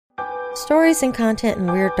Stories and content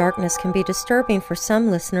in Weird Darkness can be disturbing for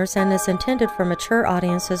some listeners and is intended for mature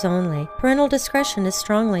audiences only. Parental discretion is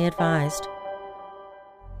strongly advised.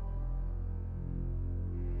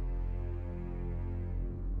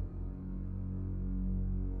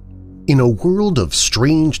 In a world of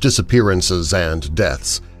strange disappearances and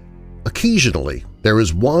deaths, occasionally there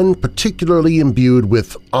is one particularly imbued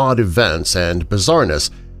with odd events and bizarreness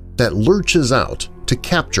that lurches out to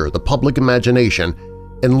capture the public imagination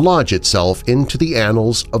and lodge itself into the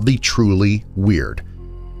annals of the truly weird.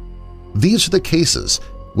 These are the cases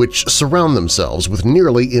which surround themselves with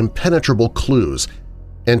nearly impenetrable clues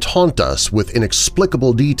and haunt us with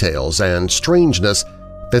inexplicable details and strangeness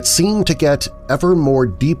that seem to get ever more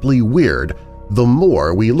deeply weird the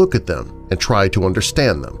more we look at them and try to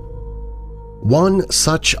understand them. One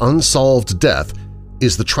such unsolved death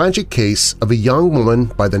is the tragic case of a young woman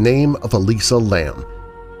by the name of ELISA LAM,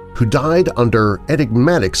 who died under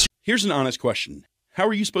enigmatic… Here's an honest question. How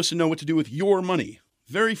are you supposed to know what to do with your money?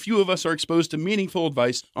 Very few of us are exposed to meaningful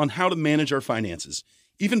advice on how to manage our finances.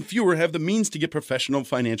 Even fewer have the means to get professional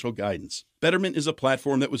financial guidance. Betterment is a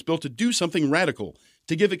platform that was built to do something radical,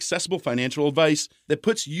 to give accessible financial advice that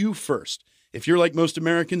puts you first. If you're like most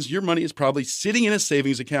Americans, your money is probably sitting in a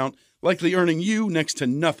savings account, likely earning you next to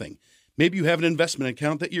nothing. Maybe you have an investment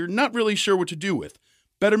account that you're not really sure what to do with.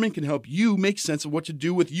 Betterment can help you make sense of what to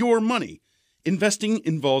do with your money. Investing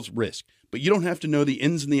involves risk, but you don't have to know the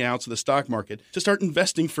ins and the outs of the stock market to start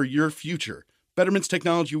investing for your future. Betterment's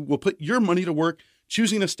technology will put your money to work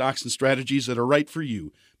choosing the stocks and strategies that are right for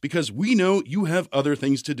you, because we know you have other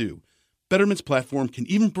things to do. Betterment's platform can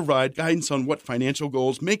even provide guidance on what financial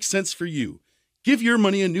goals make sense for you. Give your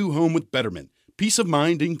money a new home with Betterment, peace of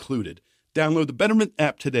mind included. Download the Betterment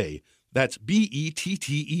app today. That's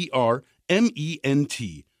BETTERMENT,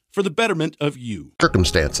 for the betterment of you.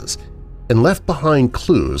 Circumstances, and left behind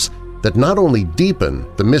clues that not only deepen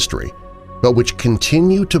the mystery, but which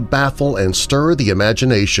continue to baffle and stir the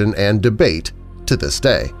imagination and debate to this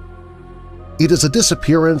day. It is a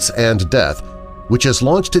disappearance and death which has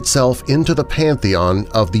launched itself into the pantheon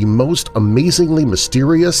of the most amazingly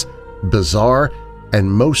mysterious, bizarre,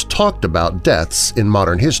 and most talked about deaths in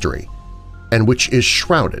modern history, and which is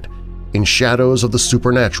shrouded in shadows of the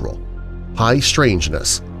supernatural, high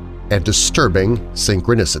strangeness, and disturbing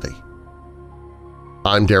synchronicity.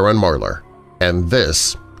 I'm Darren Marlar, and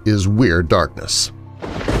this is Weird Darkness.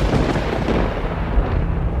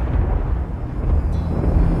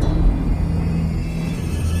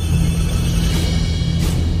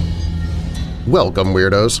 Welcome,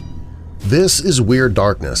 Weirdos! This is Weird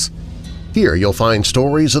Darkness. Here you'll find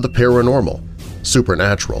stories of the paranormal,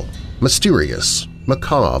 supernatural, mysterious,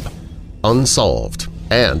 macabre, unsolved,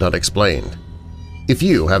 and unexplained. If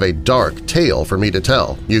you have a dark tale for me to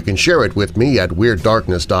tell, you can share it with me at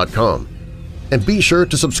WeirdDarkness.com. And be sure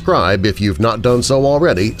to subscribe if you've not done so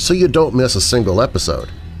already so you don't miss a single episode.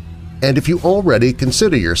 And if you already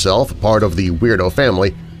consider yourself part of the Weirdo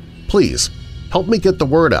family, please help me get the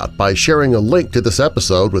word out by sharing a link to this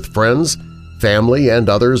episode with friends, family, and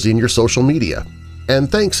others in your social media. And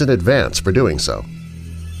thanks in advance for doing so.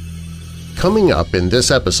 Coming up in this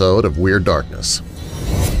episode of Weird Darkness,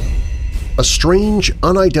 a strange,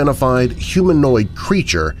 unidentified humanoid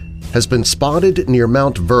creature has been spotted near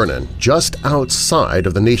Mount Vernon, just outside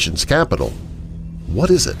of the nation's capital. What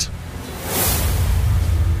is it?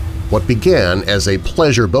 What began as a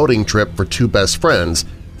pleasure boating trip for two best friends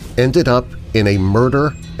ended up in a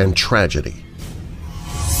murder and tragedy.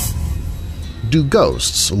 Do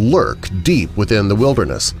ghosts lurk deep within the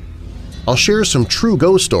wilderness? I'll share some true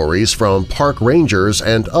ghost stories from park rangers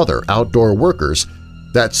and other outdoor workers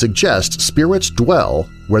that suggest spirits dwell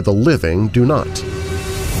where the living do not.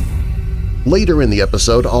 Later in the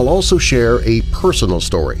episode, I'll also share a personal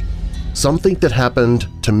story, something that happened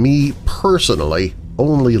to me personally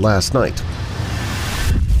only last night.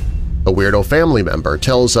 A weirdo family member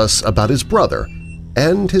tells us about his brother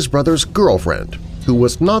and his brother's girlfriend, who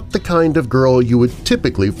was not the kind of girl you would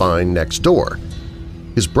typically find next door.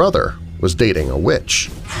 His brother was dating a witch.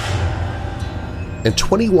 And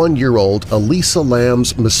 21-year-old ELISA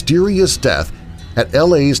LAM's mysterious death at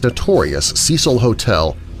LA's notorious CECIL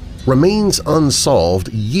Hotel remains unsolved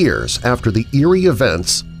years after the eerie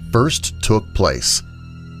events first took place.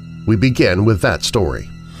 We begin with that story.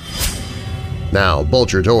 Now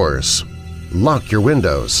bolt your doors, lock your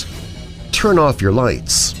windows, turn off your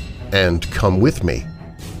lights, and come with me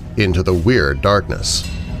into the Weird Darkness.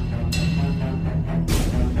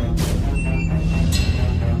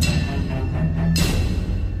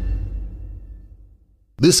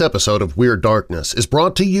 This episode of Weird Darkness is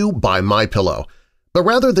brought to you by MyPillow. But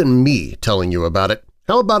rather than me telling you about it,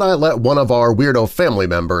 How about I let one of our weirdo family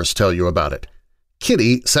members tell you about it?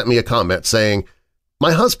 Kitty sent me a comment saying,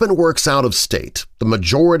 "My husband works out of state the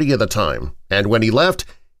majority of the time, and when he left,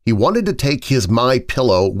 he wanted to take his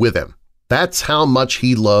MyPillow with him. That's how much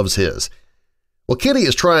he loves his." Well, Kitty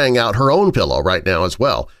is trying out her own pillow right now as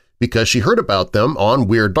well because she heard about them on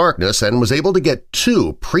Weird Darkness and was able to get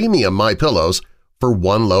 2 premium MyPillows for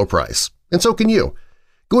one low price. And so can you.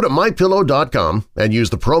 Go to MyPillow.com and use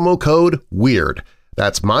the promo code WEIRD.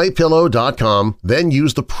 That's MyPillow.com, then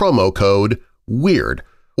use the promo code WEIRD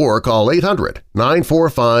or call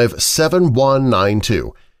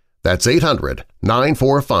 800-945-7192. That's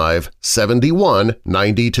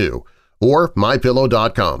 800-945-7192 or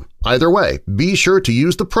MyPillow.com. Either way, be sure to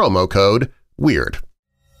use the promo code WEIRD.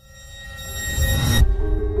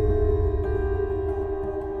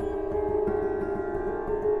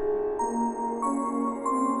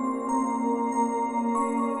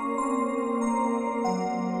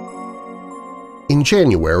 In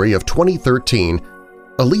January of 2013,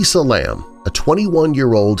 ELISA LAM, a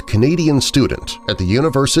 21-year-old Canadian student at the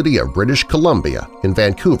University of British Columbia in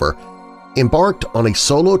Vancouver, embarked on a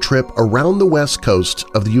solo trip around the west coast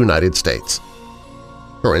of the United States.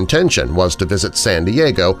 Her intention was to visit San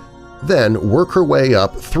Diego, then work her way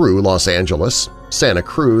up through Los Angeles, Santa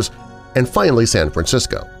Cruz, and finally San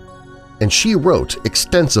Francisco. And she wrote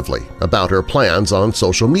extensively about her plans on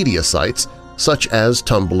social media sites such as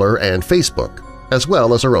Tumblr and Facebook, as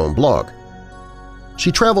well as her own blog.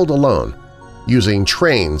 She traveled alone, using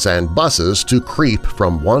trains and buses to creep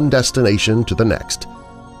from one destination to the next.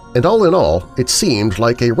 And all in all, it seemed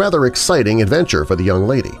like a rather exciting adventure for the young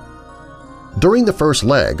lady. During the first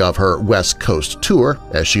leg of her West Coast tour,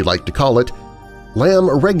 as she liked to call it, Lam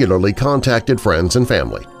regularly contacted friends and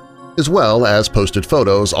family, as well as posted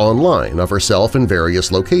photos online of herself in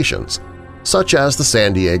various locations, such as the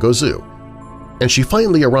San Diego Zoo, and she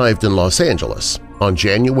finally arrived in Los Angeles on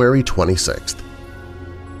January 26th.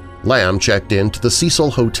 Lam checked into the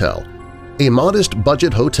CECIL Hotel, a modest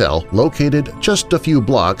budget hotel located just a few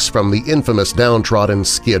blocks from the infamous downtrodden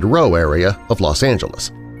Skid Row area of Los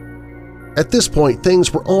Angeles. At this point,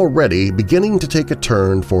 things were already beginning to take a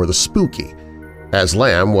turn for the spooky, as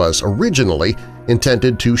Lam was originally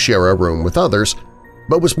intended to share a room with others,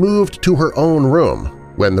 but was moved to her own room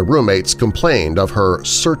when the roommates complained of her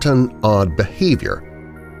certain odd behavior.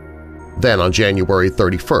 Then on January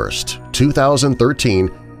 31st, 2013,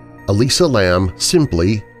 ELISA LAM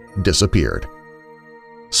simply disappeared.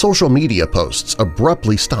 Social media posts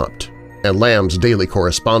abruptly stopped, and Lam's daily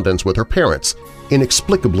correspondence with her parents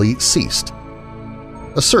inexplicably ceased.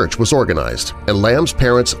 A search was organized, and Lam's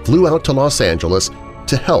parents flew out to Los Angeles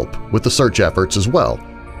to help with the search efforts as well,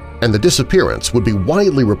 and the disappearance would be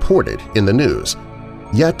widely reported in the news.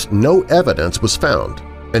 Yet no evidence was found,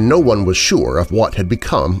 and no one was sure of what had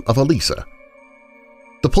become of ELISA.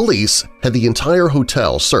 The police had the entire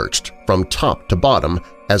hotel searched from top to bottom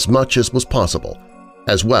as much as was possible,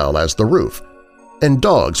 as well as the roof, and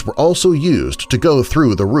dogs were also used to go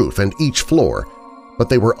through the roof and each floor, but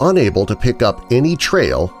they were unable to pick up any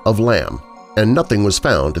trail of Lam, and nothing was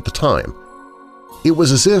found at the time. It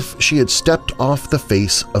was as if she had stepped off the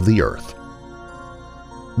face of the earth.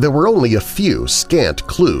 There were only a few scant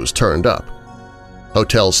clues turned up.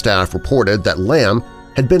 Hotel staff reported that Lam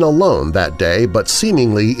had been alone that day but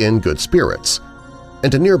seemingly in good spirits,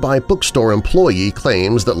 and a nearby bookstore employee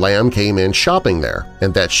claims that Lam came in shopping there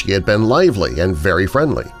and that she had been lively and very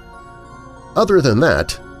friendly. Other than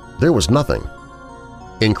that, there was nothing.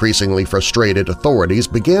 Increasingly frustrated authorities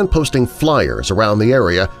began posting flyers around the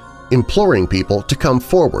area imploring people to come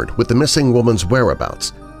forward with the missing woman's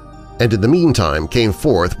whereabouts, and in the meantime came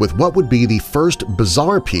forth with what would be the first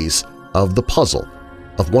bizarre piece of the puzzle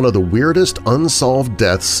of one of the weirdest unsolved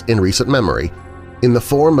deaths in recent memory in the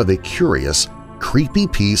form of a curious, creepy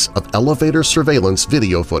piece of elevator surveillance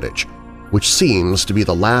video footage, which seems to be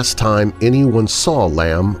the last time anyone saw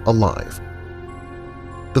Lam alive.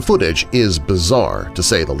 The footage is bizarre, to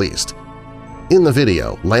say the least. In the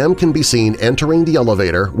video, Lam can be seen entering the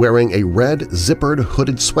elevator wearing a red zippered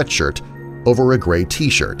hooded sweatshirt over a gray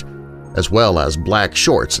t-shirt, as well as black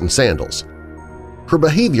shorts and sandals. Her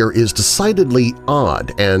behavior is decidedly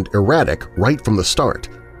odd and erratic right from the start.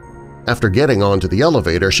 After getting onto the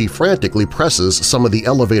elevator, she frantically presses some of the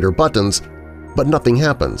elevator buttons, but nothing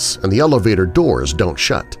happens and the elevator doors don't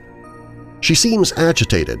shut. She seems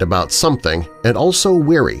agitated about something and also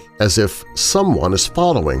weary, as if someone is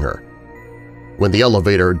following her. When the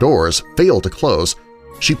elevator doors fail to close,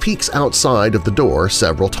 she peeks outside of the door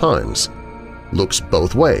several times, looks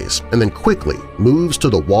both ways, and then quickly moves to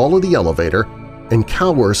the wall of the elevator and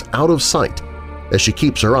cowers out of sight, as she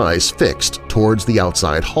keeps her eyes fixed towards the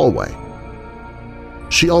outside hallway.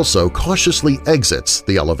 She also cautiously exits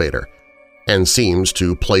the elevator and seems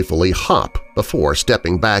to playfully hop before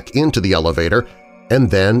stepping back into the elevator and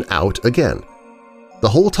then out again. The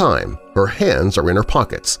whole time, her hands are in her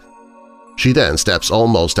pockets. She then steps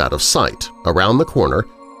almost out of sight around the corner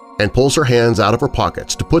and pulls her hands out of her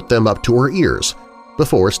pockets to put them up to her ears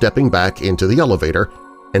before stepping back into the elevator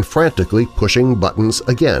and frantically pushing buttons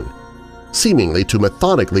again, seemingly to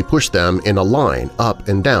methodically push them in a line up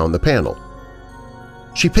and down the panel.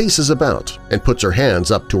 She paces about and puts her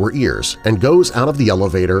hands up to her ears and goes out of the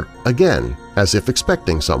elevator again as if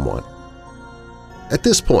expecting someone. At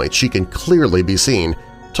this point, she can clearly be seen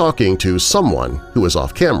talking to someone who is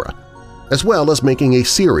off camera, as well as making a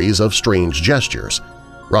series of strange gestures,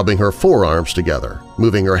 rubbing her forearms together,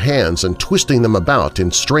 moving her hands and twisting them about in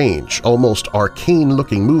strange, almost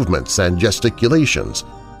arcane-looking movements and gesticulations,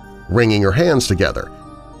 wringing her hands together,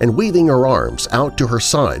 and waving her arms out to her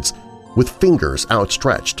sides with fingers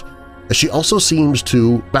outstretched, as she also seems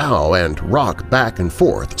to bow and rock back and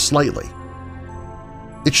forth slightly.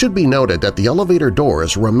 It should be noted that the elevator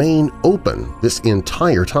doors remain open this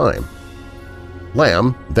entire time.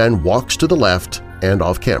 Lam then walks to the left and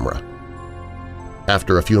off camera.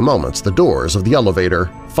 After a few moments, the doors of the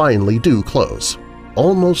elevator finally do close,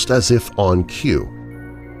 almost as if on cue.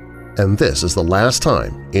 And this is the last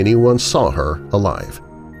time anyone saw her alive.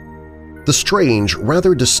 The strange,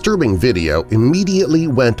 rather disturbing video immediately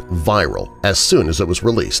went viral as soon as it was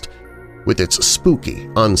released, with its spooky,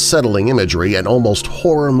 unsettling imagery and almost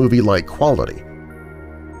horror movie-like quality.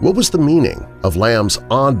 What was the meaning of Lam's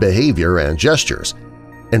odd behavior and gestures,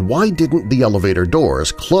 and why didn't the elevator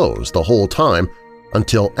doors close the whole time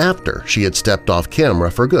until after she had stepped off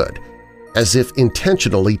camera for good, as if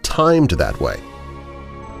intentionally timed that way?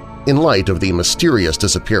 In light of the mysterious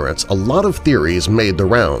disappearance, a lot of theories made the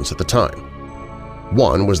rounds at the time.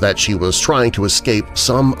 One was that she was trying to escape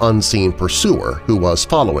some unseen pursuer who was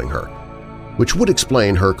following her, which would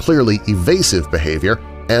explain her clearly evasive behavior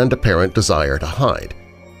and apparent desire to hide.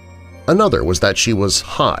 Another was that she was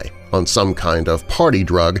high on some kind of party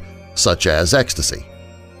drug such as ecstasy.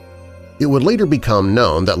 It would later become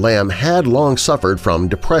known that Lam had long suffered from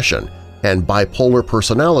depression and bipolar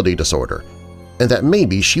personality disorder, and that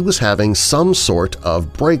maybe she was having some sort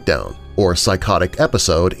of breakdown or psychotic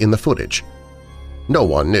episode in the footage. No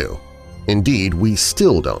one knew. Indeed, we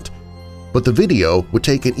still don't. But the video would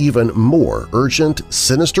take an even more urgent,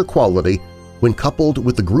 sinister quality when coupled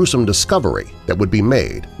with the gruesome discovery that would be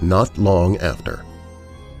made not long after.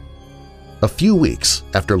 A few weeks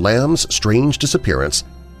after Lam's strange disappearance,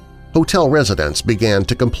 hotel residents began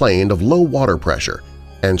to complain of low water pressure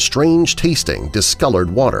and strange-tasting, discolored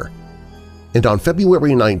water. And on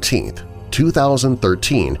February 19,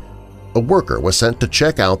 2013, a worker was sent to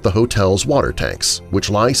check out the hotel's water tanks, which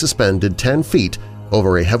lie suspended 10 feet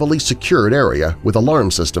over a heavily secured area with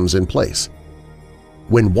alarm systems in place.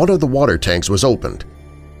 When one of the water tanks was opened,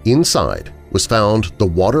 inside was found the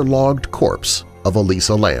waterlogged corpse of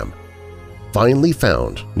ELISA Lam, finally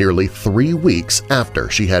found nearly 3 weeks after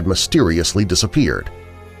she had mysteriously disappeared.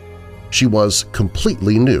 She was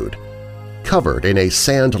completely nude, covered in a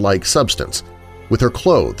sand-like substance, with her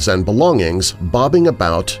clothes and belongings bobbing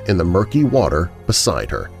about in the murky water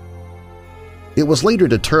beside her. It was later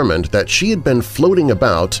determined that she had been floating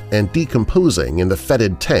about and decomposing in the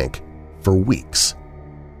fetid tank for weeks.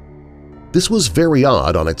 This was very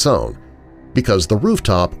odd on its own, because the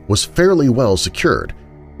rooftop was fairly well secured,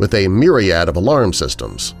 with a myriad of alarm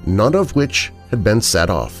systems, none of which had been set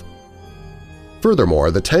off. Furthermore,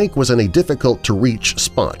 the tank was in a difficult-to-reach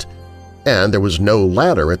spot, and there was no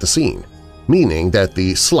ladder at the scene, meaning that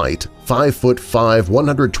the slight 5'5",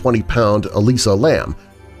 120-pound ELISA Lam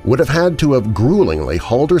would have had to have gruelingly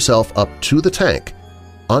hauled herself up to the tank,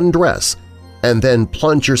 undress, and then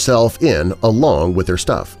plunge herself in along with her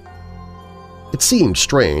stuff. It seemed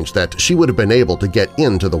strange that she would have been able to get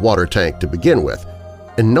into the water tank to begin with,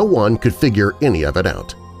 and no one could figure any of it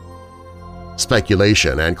out.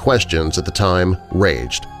 Speculation and questions at the time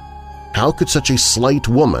raged. How could such a slight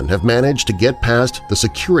woman have managed to get past the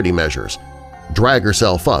security measures, drag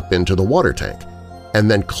herself up into the water tank, and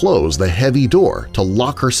then close the heavy door to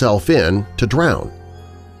lock herself in to drown?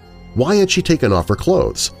 Why had she taken off her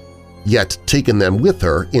clothes, yet taken them with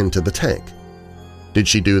her into the tank? Did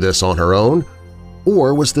she do this on her own,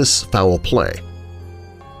 or was this foul play?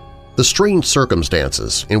 The strange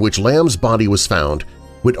circumstances in which Lam's body was found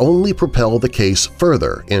would only propel the case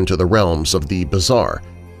further into the realms of the bizarre,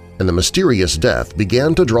 and the mysterious death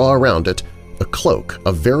began to draw around it a cloak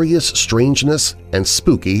of various strangeness and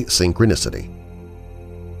spooky synchronicity.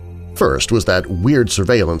 first was that weird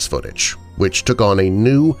surveillance footage, which took on a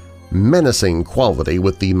new, menacing quality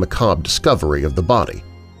with the macabre discovery of the body.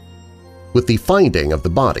 With the finding of the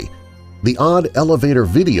body, the odd elevator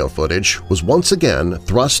video footage was once again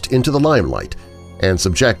thrust into the limelight and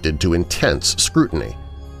subjected to intense scrutiny.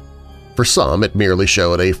 For some, it merely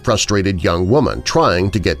showed a frustrated young woman trying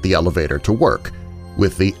to get the elevator to work,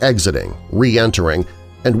 with the exiting, re-entering,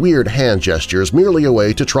 and weird hand gestures merely a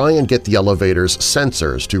way to try and get the elevator's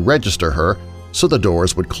sensors to register her so the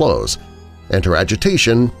doors would close, and her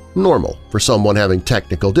agitation normal for someone having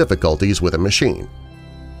technical difficulties with a machine.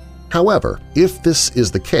 However, if this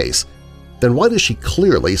is the case, then why does she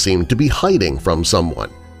clearly seem to be hiding from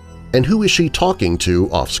someone? And who is she talking to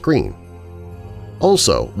off-screen?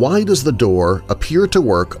 Also, why does the door appear to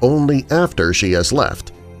work only after she has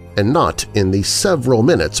left, and not in the several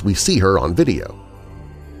minutes we see her on video?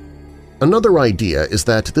 Another idea is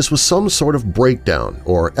that this was some sort of breakdown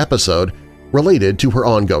or episode related to her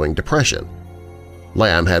ongoing depression.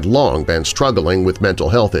 LAM had long been struggling with mental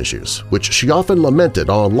health issues, which she often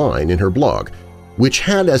lamented online in her blog, which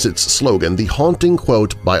had as its slogan the haunting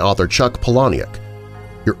quote by author Chuck Palahniuk,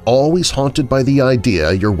 "You're always haunted by the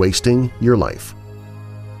idea you're wasting your life."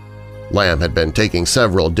 LAM had been taking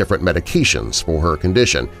several different medications for her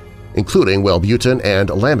condition, including Wellbutrin and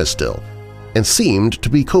Lamistyl, and seemed to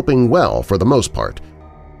be coping well for the most part.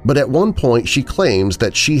 But at one point she claims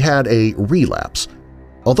that she had a relapse,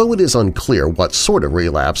 although it is unclear what sort of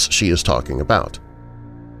relapse she is talking about.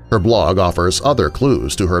 Her blog offers other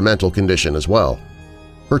clues to her mental condition as well.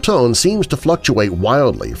 Her tone seems to fluctuate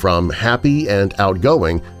wildly from happy and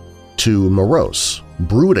outgoing to morose,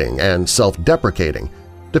 brooding, and self-deprecating,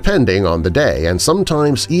 depending on the day and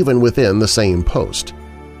sometimes even within the same post.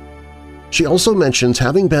 She also mentions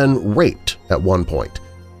having been raped at one point,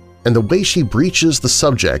 and the way she breaches the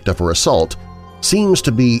subject of her assault seems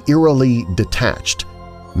to be eerily detached,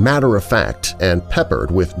 matter-of-fact, and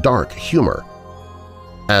peppered with dark humor.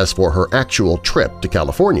 As for her actual trip to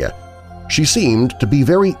California, she seemed to be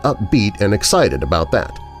very upbeat and excited about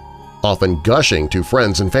that, often gushing to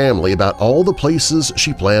friends and family about all the places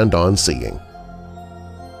she planned on seeing.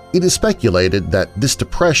 It is speculated that this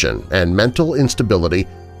depression and mental instability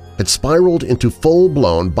had spiraled into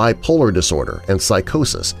full-blown bipolar disorder and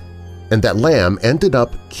psychosis, and that LAM ended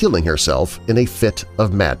up killing herself in a fit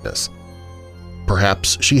of madness.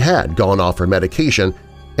 Perhaps she had gone off her medication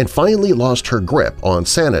and finally lost her grip on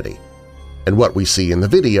sanity, and what we see in the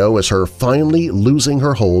video is her finally losing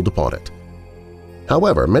her hold upon it.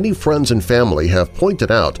 However, many friends and family have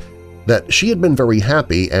pointed out that she had been very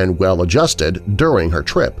happy and well-adjusted during her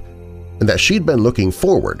trip, and that she'd been looking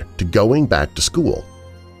forward to going back to school.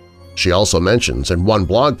 She also mentions in one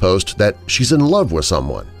blog post that she's in love with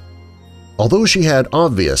someone. Although she had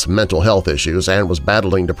obvious mental health issues and was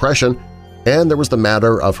battling depression, and there was the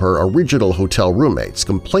matter of her original hotel roommates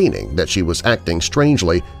complaining that she was acting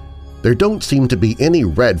strangely, there don't seem to be any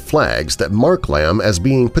red flags that mark LAM as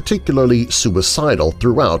being particularly suicidal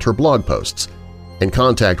throughout her blog posts, in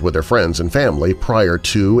contact with her friends and family prior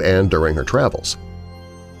to and during her travels.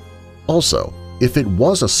 Also, if it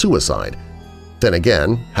was a suicide, then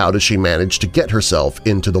again, how did she manage to get herself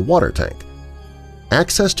into the water tank?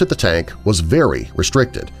 Access to the tank was very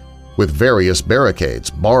restricted, with various barricades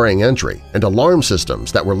barring entry and alarm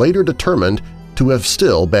systems that were later determined to have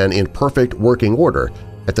still been in perfect working order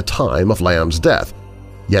at the time of LAM's death,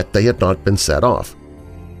 yet they had not been set off.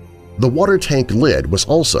 The water tank lid was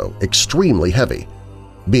also extremely heavy,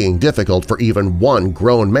 being difficult for even one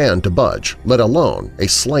grown man to budge, let alone a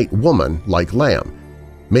slight woman like LAM,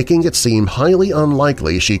 making it seem highly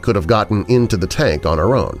unlikely she could have gotten into the tank on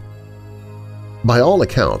her own. By all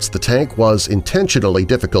accounts, the tank was intentionally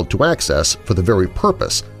difficult to access for the very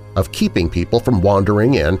purpose of keeping people from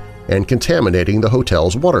wandering in and contaminating the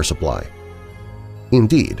hotel's water supply.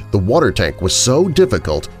 Indeed, the water tank was so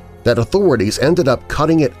difficult that authorities ended up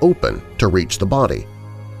cutting it open to reach the body.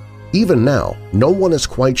 Even now, no one is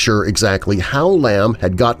quite sure exactly how LAM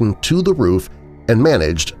had gotten to the roof and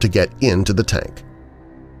managed to get into the tank.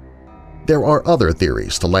 There are other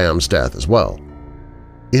theories to LAM's death as well.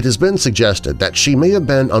 It has been suggested that she may have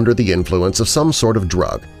been under the influence of some sort of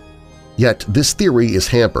drug, yet this theory is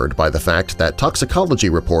hampered by the fact that toxicology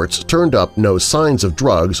reports turned up no signs of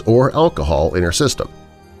drugs or alcohol in her system,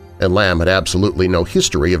 and LAM had absolutely no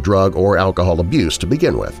history of drug or alcohol abuse to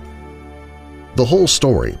begin with. The whole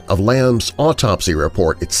story of LAM's autopsy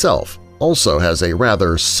report itself also has a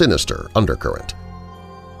rather sinister undercurrent.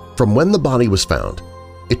 From when the body was found,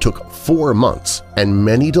 it took 4 months and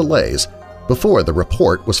many delays before the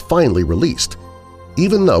report was finally released,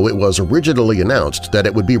 even though it was originally announced that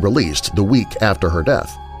it would be released the week after her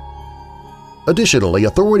death. Additionally,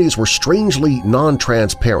 authorities were strangely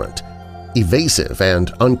non-transparent, evasive,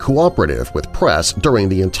 and uncooperative with press during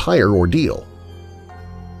the entire ordeal.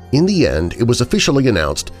 In the end, it was officially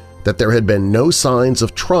announced that there had been no signs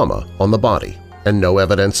of trauma on the body and no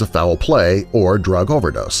evidence of foul play or drug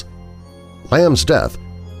overdose. Lam's death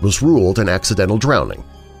was ruled an accidental drowning,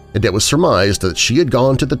 and it was surmised that she had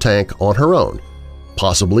gone to the tank on her own,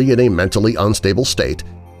 possibly in a mentally unstable state,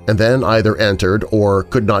 and then either entered or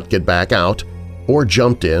could not get back out or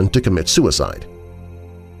jumped in to commit suicide.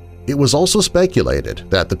 It was also speculated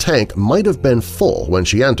that the tank might have been full when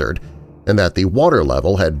she entered and that the water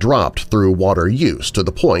level had dropped through water use to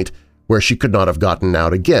the point where she could not have gotten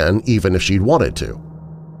out again even if she'd wanted to.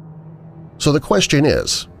 So the question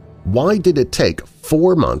is, why did it take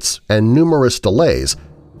 4 months and numerous delays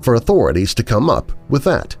for authorities to come up with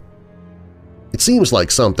that? It seems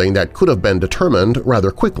like something that could have been determined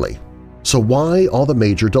rather quickly, so why all the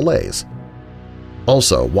major delays?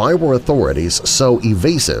 Also, why were authorities so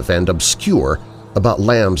evasive and obscure about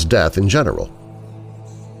Lam's death in general?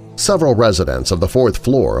 Several residents of the 4th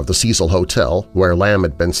floor of the Cecil Hotel, where Lam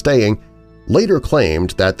had been staying, later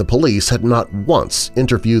claimed that the police had not once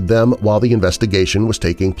interviewed them while the investigation was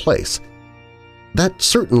taking place. That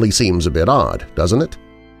certainly seems a bit odd, doesn't it?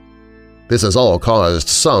 This has all caused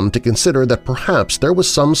some to consider that perhaps there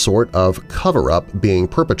was some sort of cover-up being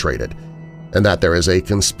perpetrated, and that there is a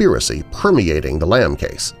conspiracy permeating the Lam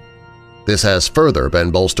case. This has further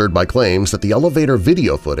been bolstered by claims that the elevator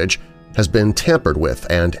video footage has been tampered with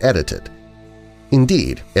and edited.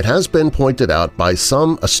 Indeed, it has been pointed out by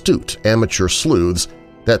some astute amateur sleuths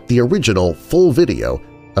that the original full video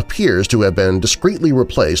appears to have been discreetly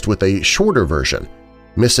replaced with a shorter version,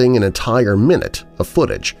 missing an entire minute of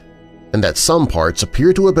footage, and that some parts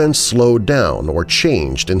appear to have been slowed down or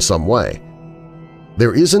changed in some way.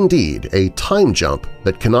 There is indeed a time jump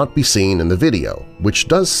that cannot be seen in the video, which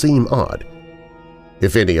does seem odd.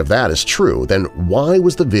 If any of that is true, then why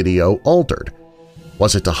was the video altered?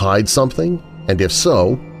 Was it to hide something? And if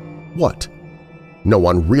so, what? No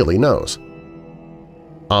one really knows.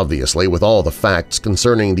 Obviously, with all the facts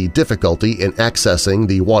concerning the difficulty in accessing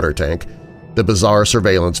the water tank, the bizarre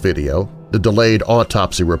surveillance video, the delayed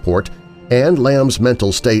autopsy report, and Lam's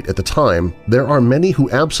mental state at the time, there are many who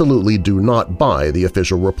absolutely do not buy the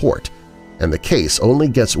official report, and the case only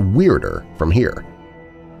gets weirder from here.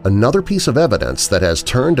 Another piece of evidence that has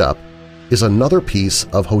turned up is another piece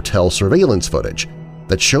of hotel surveillance footage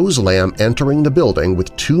that shows Lam entering the building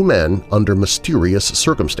with 2 men under mysterious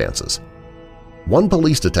circumstances. One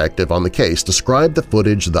police detective on the case described the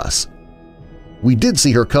footage thus: "We did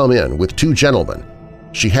see her come in with 2 gentlemen.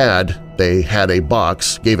 They had a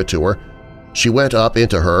box, gave it to her. She went up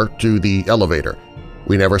into her to the elevator.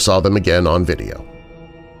 We never saw them again on video."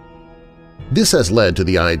 This has led to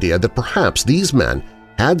the idea that perhaps these men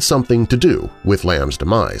had something to do with Lam's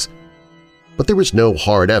demise. But there is no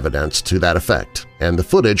hard evidence to that effect, and the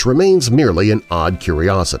footage remains merely an odd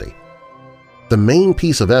curiosity. The main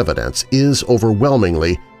piece of evidence is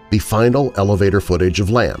overwhelmingly the final elevator footage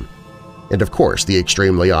of Lam, and of course the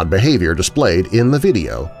extremely odd behavior displayed in the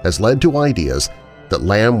video has led to ideas that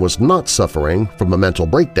Lam was not suffering from a mental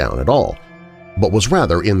breakdown at all, but was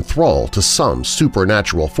rather in thrall to some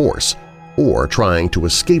supernatural force or trying to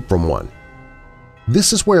escape from one.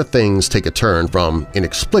 This is where things take a turn from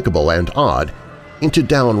inexplicable and odd into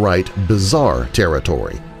downright bizarre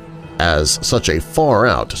territory, as such a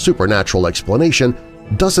far-out supernatural explanation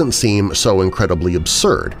doesn't seem so incredibly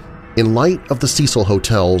absurd in light of the Cecil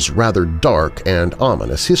Hotel's rather dark and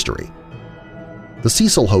ominous history. The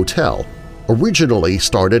Cecil Hotel originally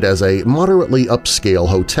started as a moderately upscale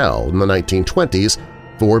hotel in the 1920s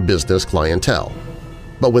for business clientele.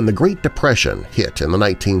 But when the Great Depression hit in the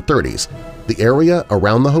 1930s, the area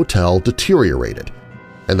around the hotel deteriorated,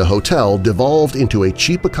 and the hotel devolved into a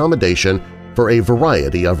cheap accommodation for a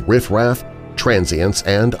variety of riffraff, transients,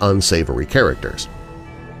 and unsavory characters.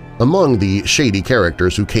 Among the shady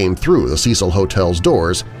characters who came through the Cecil Hotel's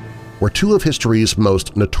doors were 2 of history's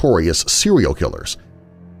most notorious serial killers,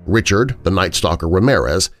 Richard the Night Stalker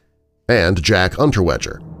Ramirez and Jack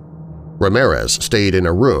Unterweger. Ramirez stayed in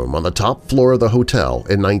a room on the top floor of the hotel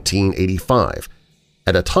in 1985,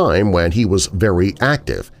 at a time when he was very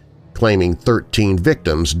active, claiming 13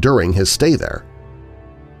 victims during his stay there.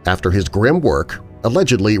 After his grim work,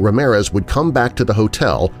 allegedly Ramirez would come back to the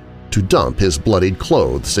hotel to dump his bloodied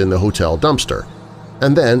clothes in the hotel dumpster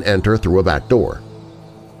and then enter through a back door.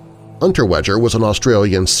 Unterweger was an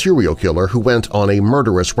Australian serial killer who went on a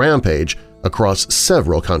murderous rampage across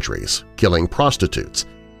several countries, killing prostitutes,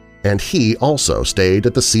 and he also stayed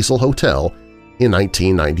at the Cecil Hotel in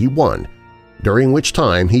 1991, during which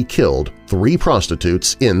time he killed 3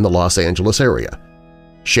 prostitutes in the Los Angeles area: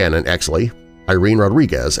 Shannon Exley, Irene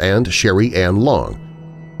Rodriguez, and Sherry Ann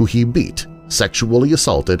Long, who he beat, sexually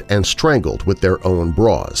assaulted, and strangled with their own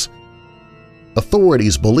bras.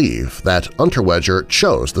 Authorities believe that Unterweger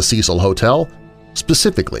chose the Cecil Hotel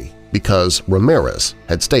specifically because Ramirez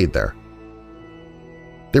had stayed there.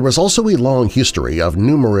 There was also a long history of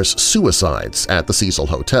numerous suicides at the Cecil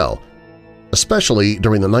Hotel, especially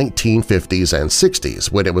during the 1950s and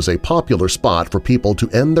 60s when it was a popular spot for people to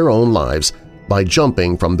end their own lives by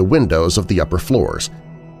jumping from the windows of the upper floors.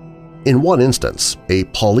 In one instance, a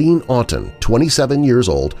Pauline Auten, 27 years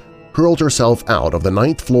old, hurled herself out of the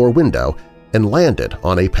 9th floor window and landed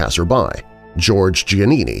on a passerby, George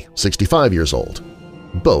Giannini, 65 years old.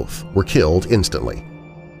 Both were killed instantly.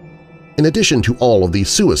 In addition to all of these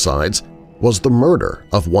suicides was the murder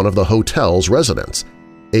of one of the hotel's residents,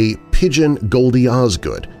 a Pigeon Goldie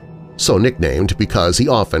Osgood, so nicknamed because he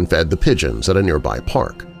often fed the pigeons at a nearby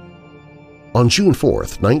park. On June 4,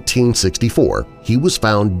 1964, he was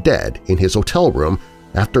found dead in his hotel room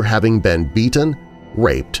after having been beaten,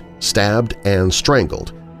 raped, stabbed, and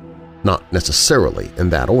strangled, not necessarily in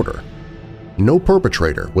that order. No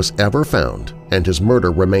perpetrator was ever found, and his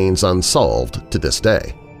murder remains unsolved to this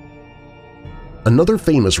day. Another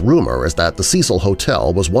famous rumor is that the Cecil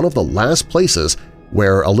Hotel was one of the last places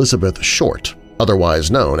where Elizabeth Short, otherwise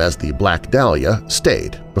known as the Black Dahlia,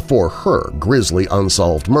 stayed before her grisly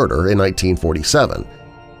unsolved murder in 1947,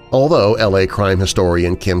 although LA crime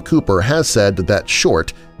historian Kim Cooper has said that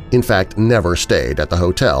Short in fact never stayed at the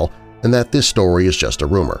hotel and that this story is just a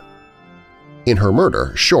rumor. In her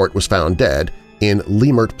murder, Short was found dead in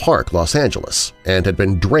Leimert Park, Los Angeles, and had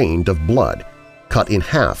been drained of blood, cut in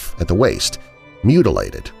half at the waist,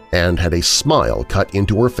 mutilated, and had a smile cut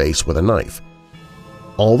into her face with a knife.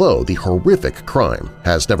 Although the horrific crime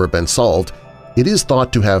has never been solved, it is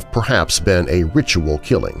thought to have perhaps been a ritual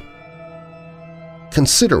killing.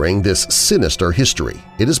 Considering this sinister history,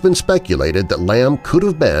 it has been speculated that Lam could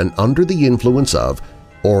have been under the influence of,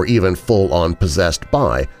 or even full-on possessed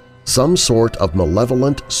by, some sort of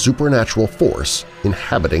malevolent supernatural force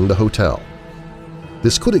inhabiting the hotel.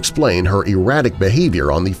 This could explain her erratic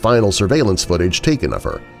behavior on the final surveillance footage taken of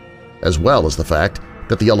her, as well as the fact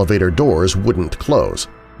that the elevator doors wouldn't close.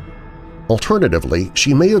 Alternatively,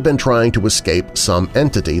 she may have been trying to escape some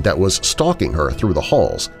entity that was stalking her through the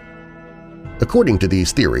halls. According to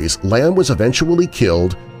these theories, Lam was eventually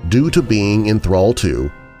killed due to being enthralled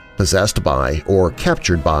to, possessed by, or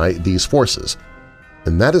captured by these forces,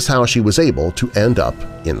 and that is how she was able to end up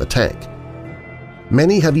in the tank.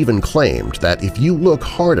 Many have even claimed that if you look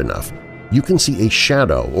hard enough, you can see a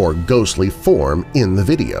shadow or ghostly form in the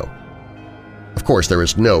video. Of course, there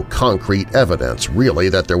is no concrete evidence really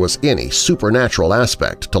that there was any supernatural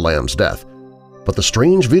aspect to Lam's death, but the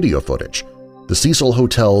strange video footage, the Cecil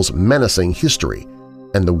Hotel's menacing history,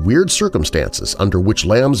 and the weird circumstances under which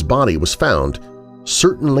Lam's body was found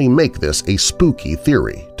certainly make this a spooky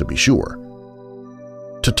theory, to be sure.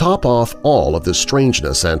 To top off all of this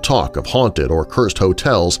strangeness and talk of haunted or cursed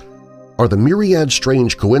hotels are the myriad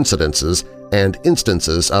strange coincidences and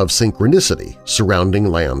instances of synchronicity surrounding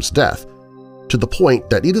Lam's death, to the point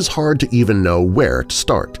that it is hard to even know where to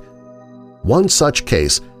start. One such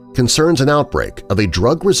case concerns an outbreak of a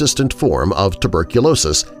drug-resistant form of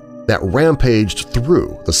tuberculosis that rampaged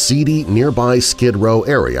through the seedy nearby Skid Row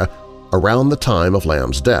area around the time of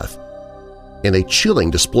Lam's death. In a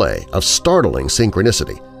chilling display of startling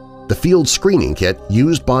synchronicity, the field screening kit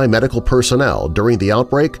used by medical personnel during the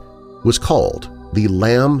outbreak was called the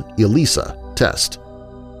LAM ELISA test,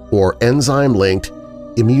 or enzyme-linked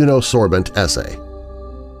immunosorbent assay.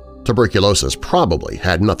 Tuberculosis probably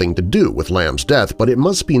had nothing to do with Lam's death, but it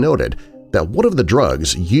must be noted that one of the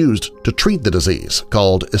drugs used to treat the disease,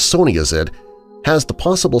 called isoniazid, has the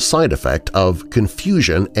possible side effect of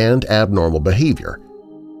confusion and abnormal behavior.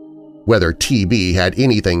 Whether TB had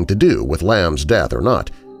anything to do with Lam's death or not,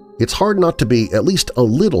 it's hard not to be at least a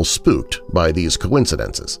little spooked by these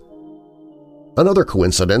coincidences. Another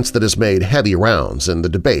coincidence that has made heavy rounds in the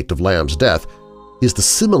debate of Lam's death is the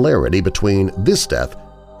similarity between this death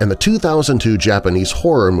and the 2002 Japanese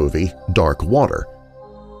horror movie Dark Water.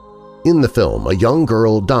 In the film, a young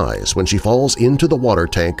girl dies when she falls into the water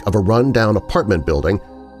tank of a run-down apartment building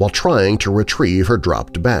while trying to retrieve her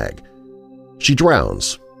dropped bag. She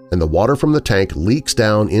drowns, and the water from the tank leaks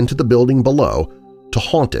down into the building below to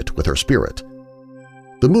haunt it with her spirit.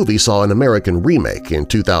 The movie saw an American remake in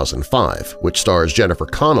 2005, which stars Jennifer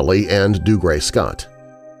Connelly and Dougray Scott.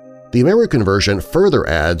 The American version further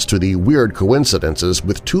adds to the weird coincidences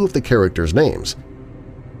with two of the characters' names.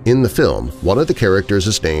 In the film, one of the characters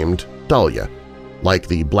is named Dahlia, like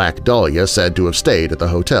the Black Dahlia said to have stayed at the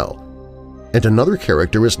hotel. And another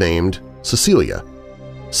character is named Cecilia,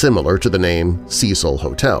 similar to the name CECIL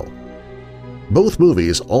Hotel. Both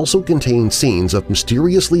movies also contain scenes of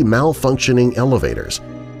mysteriously malfunctioning elevators.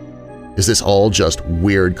 Is this all just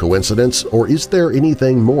weird coincidence, or is there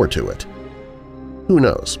anything more to it? Who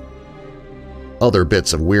knows? Other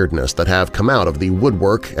bits of weirdness that have come out of the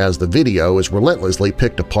woodwork as the video is relentlessly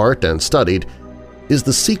picked apart and studied is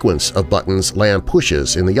the sequence of buttons LAM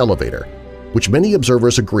pushes in the elevator, which many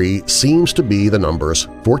observers agree seems to be the numbers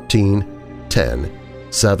 14, 10,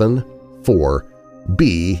 7, 4,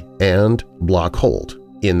 B, and block hold,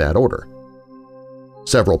 in that order.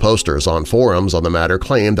 Several posters on forums on the matter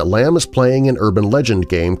claim that LAM is playing an urban legend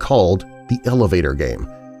game called the Elevator Game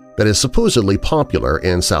that is supposedly popular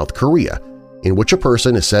in South Korea, in which a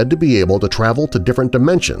person is said to be able to travel to different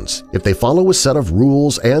dimensions if they follow a set of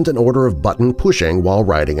rules and an order of button pushing while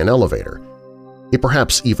riding an elevator. A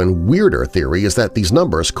perhaps even weirder theory is that these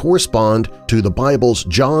numbers correspond to the Bible's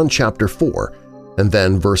John chapter 4 and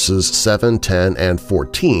then verses 7, 10, and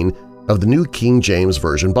 14 of the New King James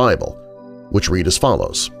Version Bible, which read as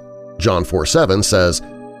follows. John 4:7 says,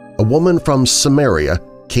 "A woman from Samaria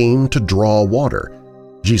came to draw water.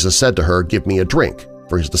 Jesus said to her, 'Give me a drink,'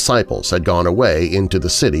 for his disciples had gone away into the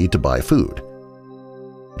city to buy food."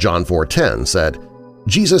 John 4:10 said,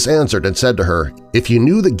 "Jesus answered and said to her, 'If you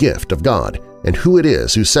knew the gift of God and who it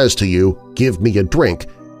is who says to you, "Give me a drink,"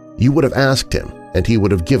 you would have asked him, and he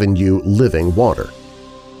would have given you living water.'"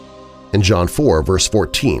 In John 4, verse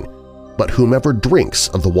 14, "But whomever drinks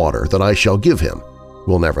of the water that I shall give him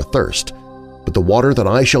will never thirst, but the water that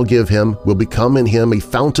I shall give him will become in him a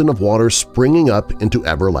fountain of water springing up into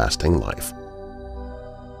everlasting life."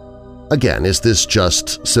 Again, is this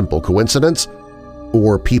just simple coincidence,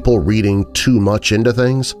 or people reading too much into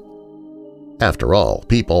things? After all,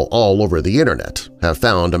 people all over the internet have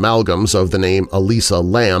found amalgams of the name ELISA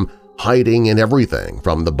LAM hiding in everything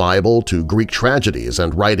from the Bible to Greek tragedies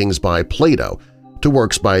and writings by Plato to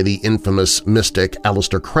works by the infamous mystic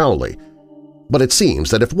Aleister Crowley. But it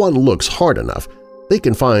seems that if one looks hard enough, they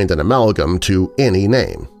can find an amalgam to any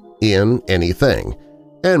name, in anything,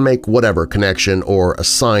 and make whatever connection or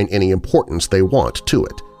assign any importance they want to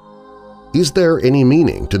it. Is there any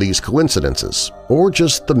meaning to these coincidences, or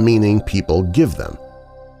just the meaning people give them?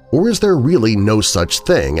 Or is there really no such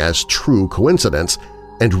thing as true coincidence,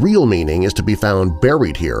 and real meaning is to be found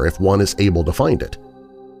buried here if one is able to find it?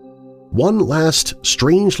 One last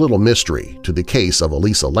strange little mystery to the case of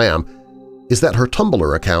ELISA LAM is that her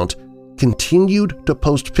Tumblr account continued to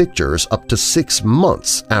post pictures up to 6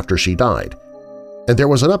 months after she died, and there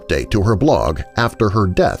was an update to her blog after her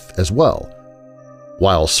death as well.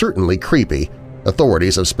 While certainly creepy,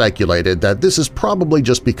 authorities have speculated that this is probably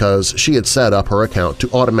just because she had set up her account to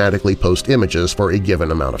automatically post images for a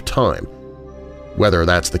given amount of time. Whether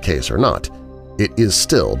that's the case or not, it is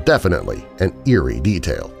still definitely an eerie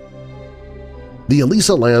detail. The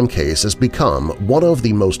ELISA LAM case has become one of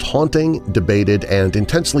the most haunting, debated, and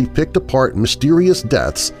intensely picked-apart mysterious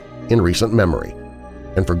deaths in recent memory,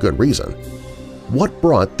 and for good reason. What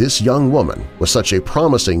brought this young woman with such a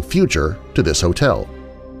promising future to this hotel?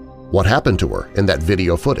 What happened to her in that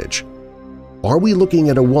video footage? Are we looking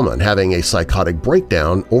at a woman having a psychotic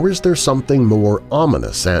breakdown, or is there something more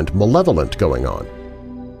ominous and malevolent going on?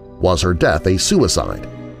 Was her death a suicide,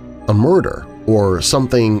 a murder, or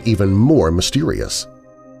something even more mysterious?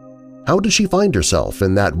 How did she find herself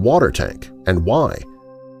in that water tank, and why?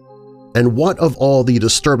 And what of all the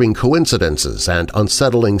disturbing coincidences and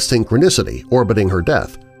unsettling synchronicity orbiting her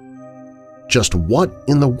death? Just what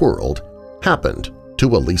in the world happened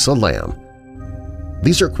to ELISA LAM?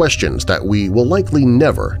 These are questions that we will likely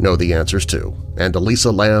never know the answers to, and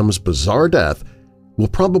ELISA LAM's bizarre death will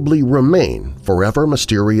probably remain forever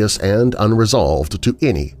mysterious and unresolved to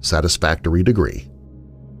any satisfactory degree.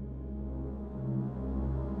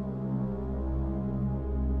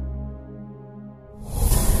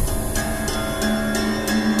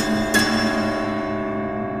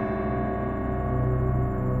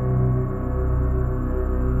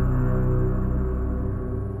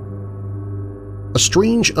 A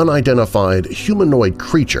strange unidentified humanoid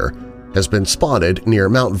creature has been spotted near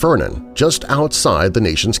Mount Vernon, just outside the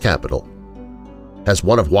nation's capital. Has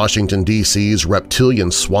one of Washington, D.C.'s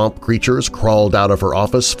reptilian swamp creatures crawled out of her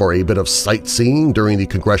office for a bit of sightseeing during the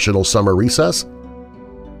congressional summer recess?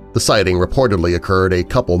 The sighting reportedly occurred a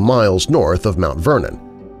couple miles north of Mount Vernon.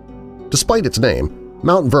 Despite its name,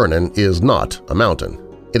 Mount Vernon is not a mountain.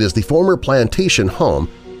 It is the former plantation home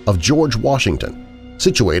of George Washington,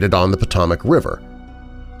 situated on the Potomac River.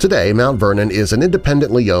 Today, Mount Vernon is an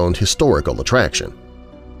independently owned historical attraction.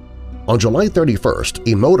 On July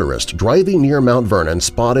 31st, a motorist driving near Mount Vernon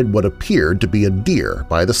spotted what appeared to be a deer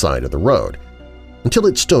by the side of the road, until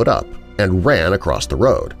it stood up and ran across the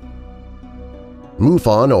road.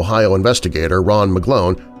 MUFON Ohio investigator Ron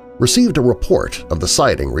McGlone received a report of the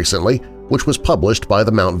sighting recently, which was published by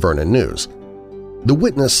the Mount Vernon News. The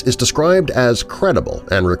witness is described as credible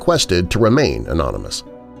and requested to remain anonymous.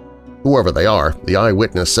 Whoever they are, the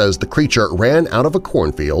eyewitness says the creature ran out of a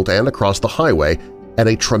cornfield and across the highway at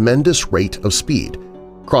a tremendous rate of speed,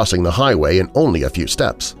 crossing the highway in only a few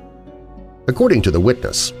steps. According to the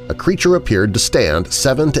witness, a creature appeared to stand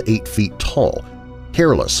 7 to 8 feet tall,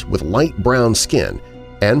 hairless with light brown skin,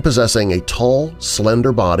 and possessing a tall,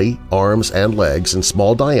 slender body, arms and legs in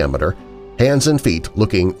small diameter, hands and feet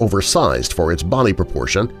looking oversized for its body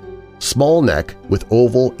proportion, small neck with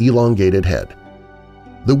oval, elongated head.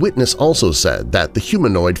 The witness also said that the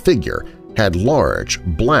humanoid figure had large,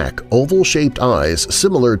 black, oval-shaped eyes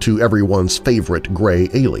similar to everyone's favorite gray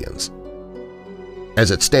aliens.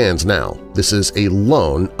 As it stands now, this is a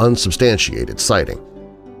lone, unsubstantiated sighting.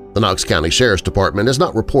 The Knox County Sheriff's Department has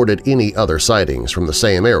not reported any other sightings from the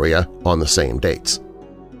same area on the same dates.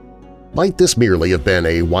 Might this merely have been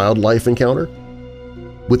a wildlife encounter?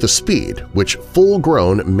 With the speed which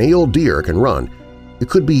full-grown male deer can run, it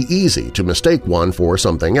could be easy to mistake one for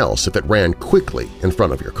something else if it ran quickly in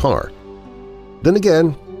front of your car. Then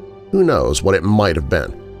again, who knows what it might have been?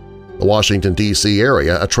 The Washington, D.C.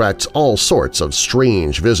 area attracts all sorts of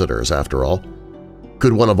strange visitors after all.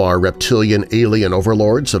 Could one of our reptilian alien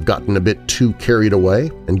overlords have gotten a bit too carried away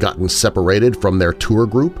and gotten separated from their tour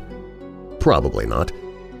group? Probably not.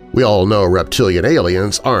 We all know reptilian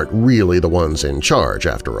aliens aren't really the ones in charge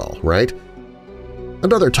after all, right?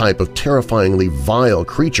 Another type of terrifyingly vile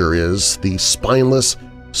creature is the spineless,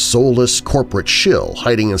 soulless corporate shill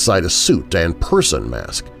hiding inside a suit and person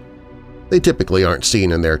mask. They typically aren't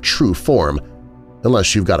seen in their true form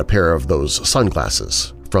unless you've got a pair of those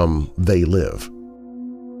sunglasses from They Live.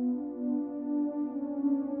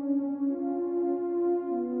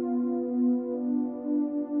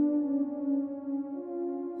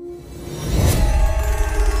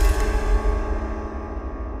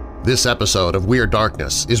 This episode of Weird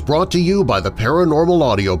Darkness is brought to you by the paranormal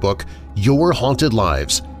audiobook Your Haunted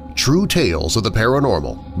Lives – True Tales of the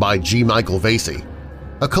Paranormal by G. Michael Vasey,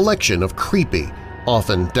 a collection of creepy,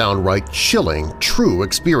 often downright chilling, true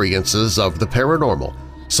experiences of the paranormal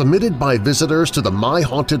submitted by visitors to the My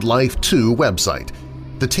Haunted Life 2 website.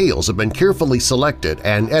 The tales have been carefully selected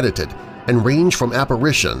and edited and range from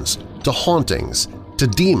apparitions to hauntings to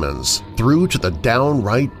demons through to the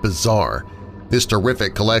downright bizarre. This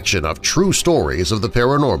terrific collection of true stories of the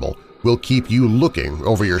paranormal will keep you looking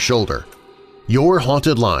over your shoulder. Your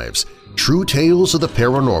Haunted Lives – True Tales of the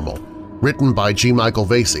Paranormal, written by G. Michael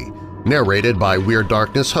Vasey, narrated by Weird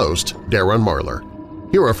Darkness host Darren Marlar.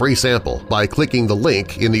 Hear a free sample by clicking the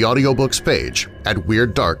link in the audiobooks page at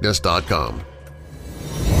WeirdDarkness.com.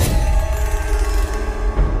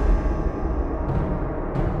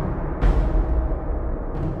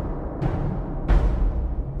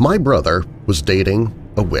 My brother was dating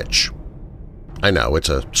a witch. I know it's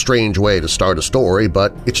a strange way to start a story,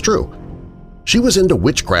 but it's true. She was into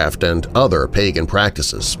witchcraft and other pagan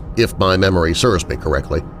practices, if my memory serves me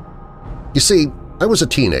correctly. You see, I was a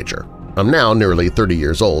teenager. I'm now nearly 30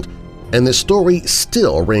 years old, and this story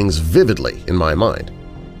still rings vividly in my mind.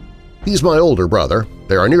 He's my older brother.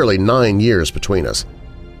 There are nearly 9 years between us.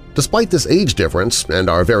 Despite this age difference and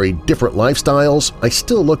our very different lifestyles, I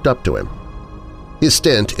still looked up to him. His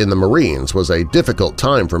stint in the Marines was a difficult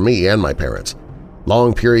time for me and my parents,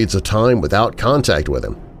 long periods of time without contact with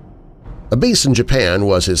him. A base in Japan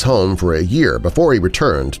was his home for a year before he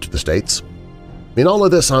returned to the States. In all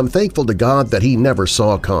of this, I'm thankful to God that he never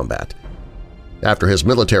saw combat. After his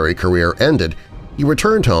military career ended, he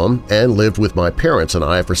returned home and lived with my parents and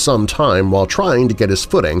I for some time while trying to get his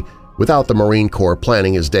footing without the Marine Corps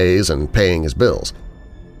planning his days and paying his bills.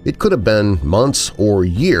 It could have been months or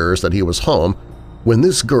years that he was home when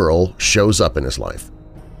this girl shows up in his life.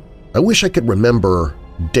 I wish I could remember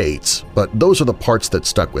dates, but those are the parts that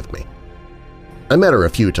stuck with me. I met her a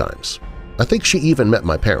few times. I think she even met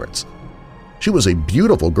my parents. She was a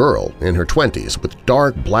beautiful girl in her 20s with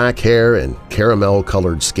dark black hair and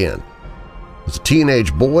caramel-colored skin. As a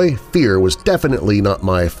teenage boy, fear was definitely not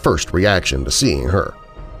my first reaction to seeing her.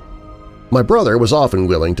 My brother was often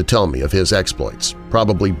willing to tell me of his exploits,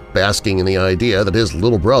 probably basking in the idea that his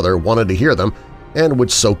little brother wanted to hear them and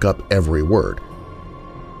would soak up every word.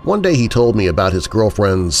 One day he told me about his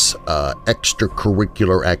girlfriend's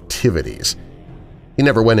extracurricular activities. He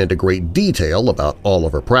never went into great detail about all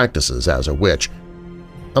of her practices as a witch.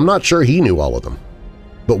 I'm not sure he knew all of them.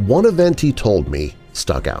 but one event he told me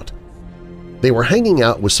stuck out. They were hanging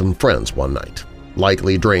out with some friends one night,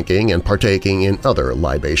 likely drinking and partaking in other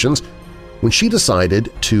libations, when she decided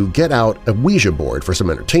to get out a Ouija board for some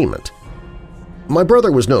entertainment. My brother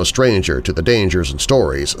was no stranger to the dangers and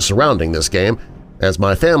stories surrounding this game, as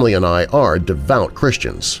my family and I are devout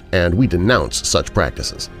Christians and we denounce such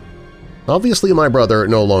practices. Obviously, my brother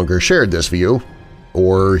no longer shared this view,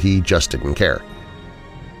 or he just didn't care.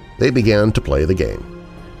 They began to play the game.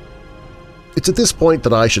 It's at this point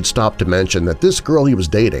that I should stop to mention that this girl he was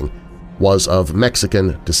dating was of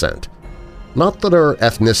Mexican descent. Not that her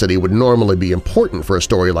ethnicity would normally be important for a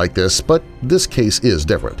story like this, but this case is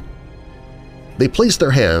different. They placed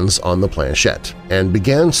their hands on the planchette and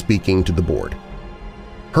began speaking to the board.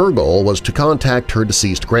 Her goal was to contact her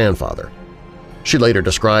deceased grandfather. She later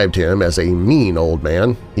described him as a mean old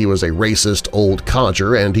man. He was a racist old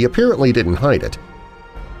codger, and he apparently didn't hide it.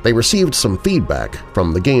 They received some feedback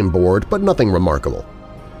from the game board, but nothing remarkable.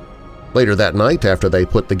 Later that night, after they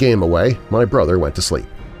put the game away, my brother went to sleep.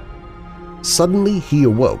 Suddenly he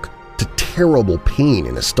awoke to terrible pain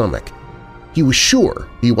in his stomach. He was sure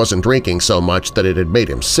he wasn't drinking so much that it had made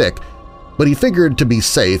him sick, but he figured to be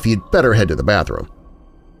safe he'd better head to the bathroom.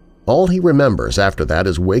 All he remembers after that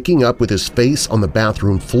is waking up with his face on the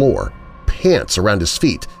bathroom floor, pants around his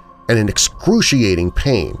feet, and an excruciating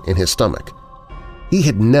pain in his stomach. He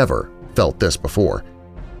had never felt this before.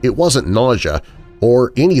 It wasn't nausea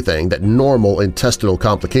or anything that normal intestinal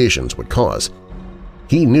complications would cause.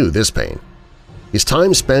 He knew this pain. His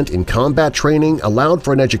time spent in combat training allowed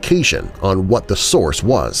for an education on what the source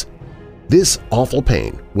was. This awful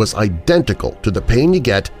pain was identical to the pain you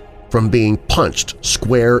get from being punched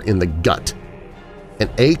square in the gut. An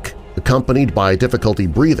ache accompanied by difficulty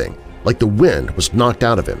breathing, like the wind was knocked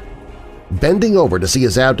out of him. Bending over to see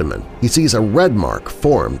his abdomen, he sees a red mark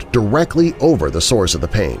formed directly over the source of the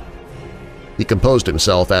pain. He composed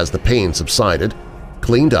himself as the pain subsided,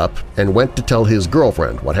 cleaned up, and went to tell his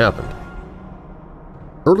girlfriend what happened.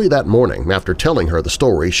 Early that morning, after telling her the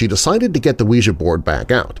story, she decided to get the Ouija board back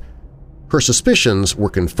out. Her suspicions were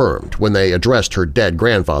confirmed when they addressed her dead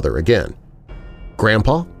grandfather again.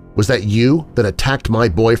 "Grandpa, was that you that attacked my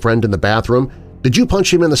boyfriend in the bathroom? Did you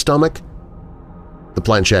punch him in the stomach?" The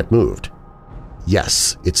planchette moved.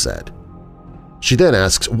 "Yes," it said. She then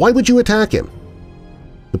asks, "Why would you attack him?"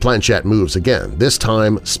 The planchette moves again, this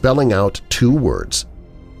time spelling out 2 words: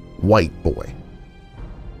 "White boy."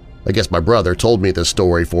 I guess my brother told me this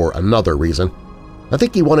story for another reason. I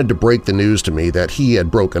think he wanted to break the news to me that he had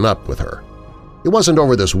broken up with her. It wasn't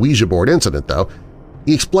over this Ouija board incident, though.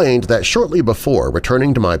 He explained that shortly before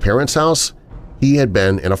returning to my parents' house, he had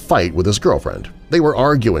been in a fight with his girlfriend. They were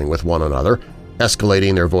arguing with one another,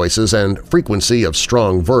 escalating their voices and frequency of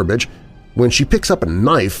strong verbiage, when she picks up a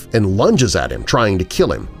knife and lunges at him, trying to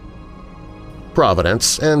kill him.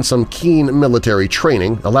 Providence and some keen military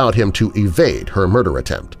training allowed him to evade her murder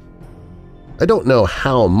attempt. I don't know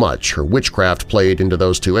how much her witchcraft played into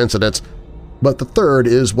those 2 incidents, but the third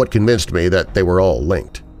is what convinced me that they were all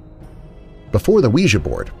linked. Before the Ouija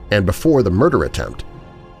board and before the murder attempt,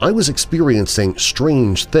 I was experiencing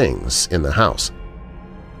strange things in the house.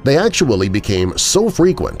 They actually became so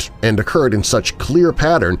frequent and occurred in such clear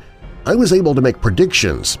pattern I was able to make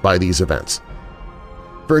predictions by these events.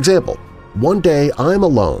 For example, one day I'm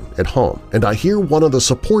alone at home and I hear one of the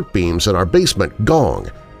support beams in our basement gong.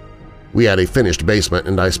 We had a finished basement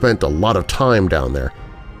and I spent a lot of time down there.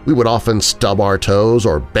 We would often stub our toes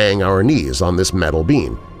or bang our knees on this metal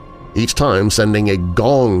beam, each time sending a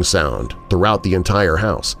gong sound throughout the entire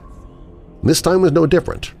house. This time was no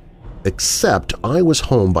different, except I was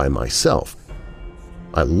home by myself.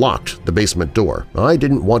 I locked the basement door. I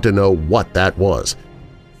didn't want to know what that was.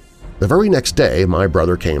 The very next day, my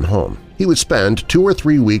brother came home. He would spend 2 or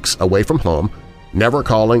 3 weeks away from home, never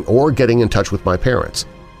calling or getting in touch with my parents.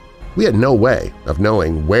 We had no way of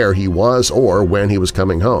knowing where he was or when he was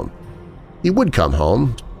coming home. He would come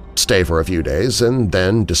home, stay for a few days, and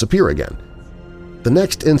then disappear again. The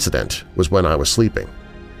next incident was when I was sleeping.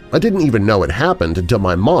 I didn't even know it happened until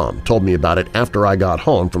my mom told me about it after I got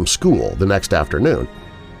home from school the next afternoon.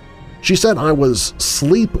 She said I was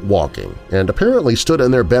sleepwalking and apparently stood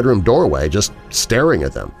in their bedroom doorway just staring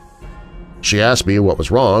at them. She asked me what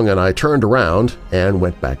was wrong, and I turned around and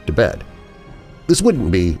went back to bed. This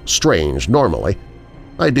wouldn't be strange normally.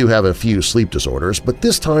 I do have a few sleep disorders, but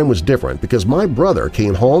this time was different because my brother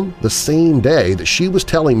came home the same day that she was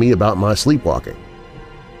telling me about my sleepwalking.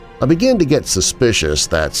 I began to get suspicious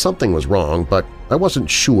that something was wrong, but I wasn't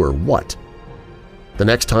sure what. The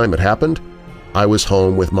next time it happened, I was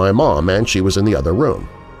home with my mom and she was in the other room.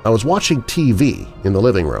 I was watching TV in the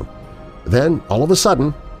living room. Then, all of a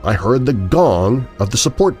sudden, I heard the gong of the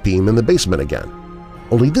support beam in the basement again.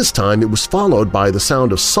 Only this time it was followed by the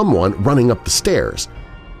sound of someone running up the stairs.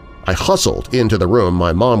 I hustled into the room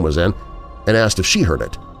my mom was in and asked if she heard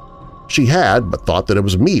it. She had, but thought that it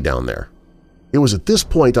was me down there. It was at this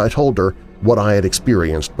point I told her what I had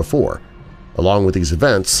experienced before, along with these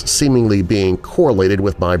events seemingly being correlated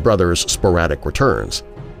with my brother's sporadic returns.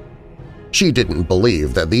 She didn't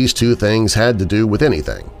believe that these two things had to do with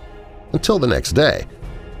anything, until the next day.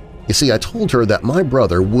 You see, I told her that my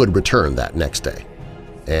brother would return that next day,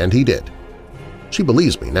 and he did. She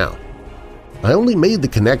believes me now. I only made the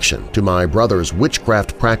connection to my brother's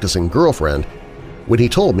witchcraft-practicing girlfriend when he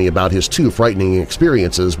told me about his two frightening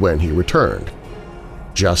experiences when he returned,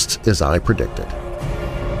 just as I predicted.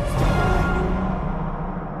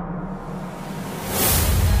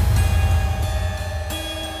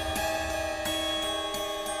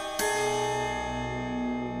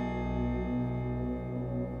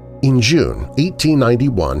 In June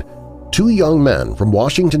 1891, two young men from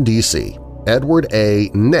Washington, D.C., Edward A.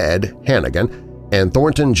 Ned Hannigan and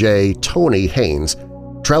Thornton J. Tony Haynes,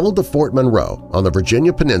 traveled to Fort Monroe on the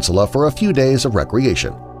Virginia Peninsula for a few days of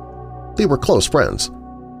recreation. They were close friends.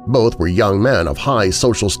 Both were young men of high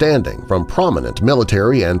social standing from prominent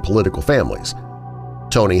military and political families.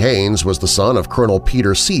 Tony Haynes was the son of Colonel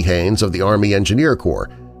Peter C. Haynes of the Army Engineer Corps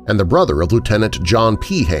and the brother of Lieutenant John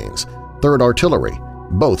P. Haynes, 3rd Artillery,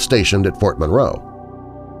 both stationed at Fort Monroe.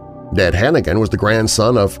 Ned Hannigan was the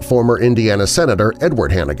grandson of former Indiana Senator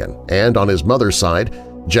Edward Hannigan and, on his mother's side,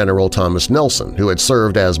 General Thomas Nelson, who had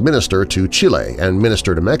served as minister to Chile and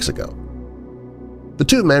minister to Mexico. The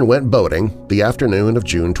two men went boating the afternoon of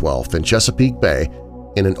June 12th in Chesapeake Bay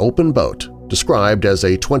in an open boat described as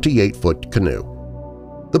a 28-foot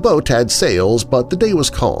canoe. The boat had sails, but the day was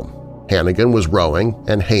calm. Hannigan was rowing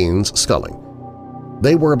and Haynes sculling.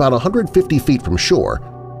 They were about 150 feet from shore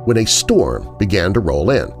when a storm began to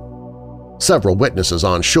roll in. Several witnesses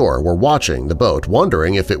on shore were watching the boat,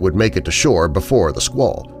 wondering if it would make it to shore before the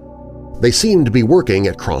squall. They seemed to be working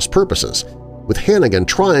at cross purposes, with Hannigan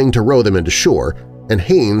trying to row them into shore and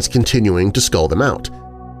Haynes continuing to scull them out.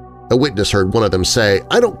 A witness heard one of them say,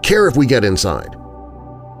 "I don't care if we get inside."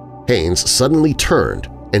 Haynes suddenly turned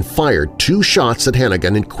and fired 2 shots at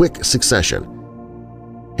Hannigan in quick succession.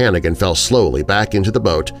 Hannigan fell slowly back into the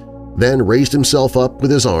boat, then raised himself up with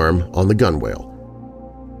his arm on the gunwale.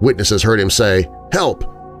 Witnesses heard him say, "Help!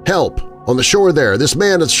 Help! On the shore there, this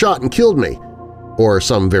man has shot and killed me!" or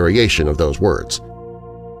some variation of those words.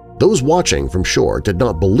 Those watching from shore did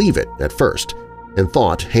not believe it at first and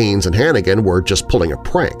thought Haynes and Hannigan were just pulling a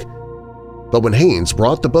prank. But when Haynes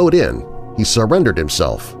brought the boat in, he surrendered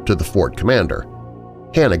himself to the fort commander.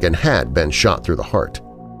 Hannigan had been shot through the heart.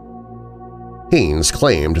 Haynes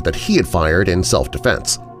claimed that he had fired in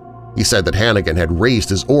self-defense. He said that Hannigan had raised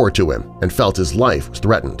his oar to him and felt his life was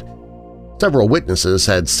threatened. Several witnesses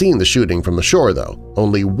had seen the shooting from the shore, though.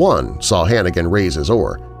 Only one saw Hannigan raise his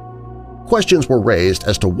oar. Questions were raised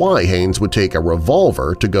as to why Haynes would take a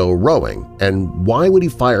revolver to go rowing and why would he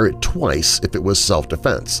fire it twice if it was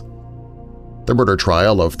self-defense. The murder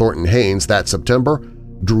trial of Thornton Haynes that September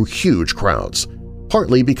drew huge crowds,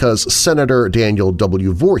 partly because Senator Daniel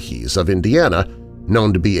W. Voorhees of Indiana,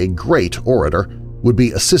 known to be a great orator, would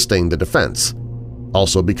be assisting the defense,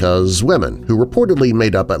 also because women, who reportedly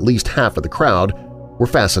made up at least half of the crowd, were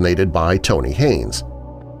fascinated by Tony Haynes.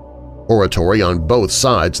 Oratory on both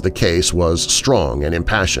sides of the case was strong and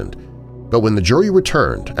impassioned, but when the jury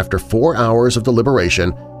returned after 4 hours of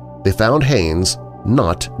deliberation, they found Haynes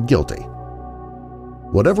not guilty.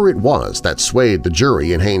 Whatever it was that swayed the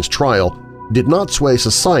jury in Haynes' trial did not sway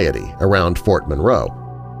society around Fort Monroe.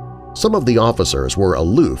 Some of the officers were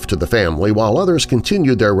aloof to the family while others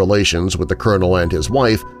continued their relations with the colonel and his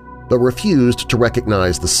wife but refused to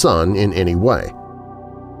recognize the son in any way.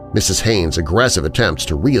 Mrs. Haynes' aggressive attempts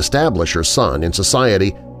to reestablish her son in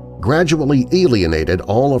society gradually alienated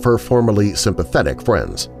all of her formerly sympathetic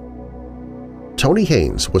friends. Tony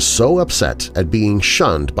Haynes was so upset at being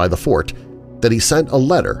shunned by the fort that he sent a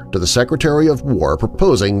letter to the Secretary of War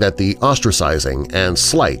proposing that the ostracizing and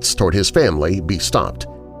slights toward his family be stopped.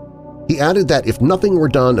 He added that if nothing were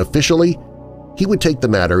done officially, he would take the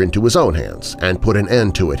matter into his own hands and put an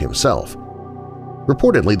end to it himself.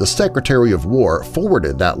 Reportedly, the Secretary of War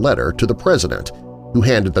forwarded that letter to the President, who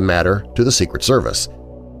handed the matter to the Secret Service.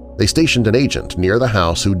 They stationed an agent near the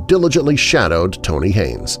house who diligently shadowed Tony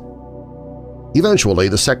Haynes. Eventually,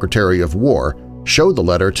 the Secretary of War showed the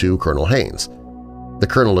letter to Colonel Haynes. The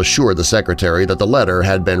colonel assured the secretary that the letter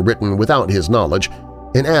had been written without his knowledge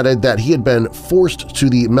and added that he had been forced to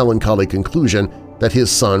the melancholy conclusion that his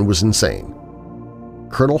son was insane.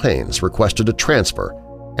 Colonel Haynes requested a transfer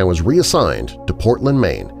and was reassigned to Portland,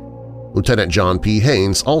 Maine. Lieutenant John P.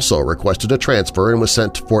 Haynes also requested a transfer and was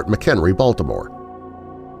sent to Fort McHenry,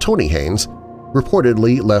 Baltimore. Tony Haynes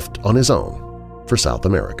reportedly left on his own for South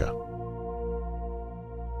America.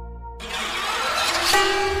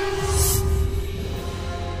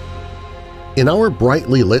 In our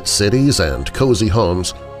brightly lit cities and cozy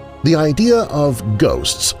homes, the idea of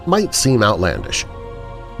ghosts might seem outlandish.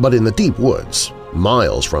 But in the deep woods,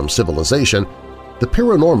 miles from civilization, the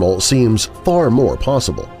paranormal seems far more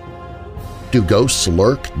possible. Do ghosts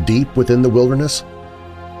lurk deep within the wilderness?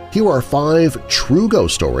 Here are 5 true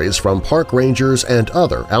ghost stories from park rangers and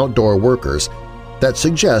other outdoor workers that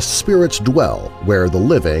suggest spirits dwell where the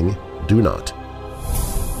living do not.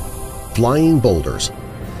 Flying boulders.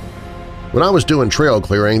 When I was doing trail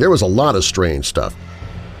clearing, there was a lot of strange stuff.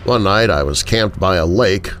 One night I was camped by a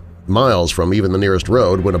lake, miles from even the nearest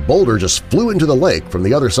road, when a boulder just flew into the lake from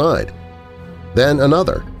the other side. Then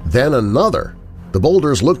another, then another. The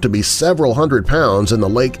boulders looked to be several hundred pounds and the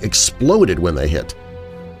lake exploded when they hit.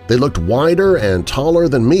 They looked wider and taller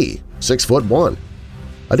than me, 6'1".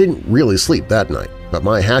 I didn't really sleep that night, but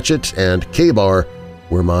my hatchet and K-bar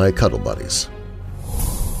were my cuddle buddies.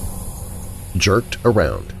 Jerked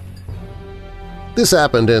around. This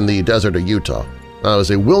happened in the desert of Utah. I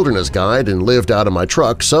was a wilderness guide and lived out of my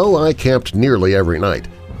truck, so I camped nearly every night.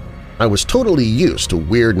 I was totally used to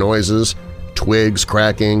weird noises, twigs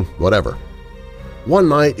cracking, whatever. One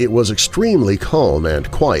night it was extremely calm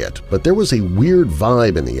and quiet, but there was a weird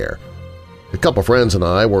vibe in the air. A couple friends and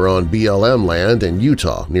I were on BLM land in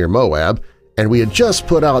Utah near Moab, and we had just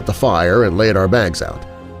put out the fire and laid our bags out.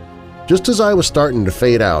 Just as I was starting to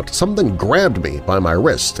fade out, something grabbed me by my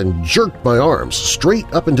wrist and jerked my arms straight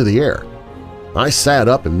up into the air. I sat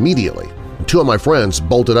up immediately, and 2 of my friends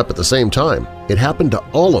bolted up at the same time. It happened to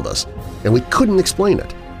all of us, and we couldn't explain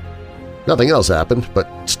it. Nothing else happened, but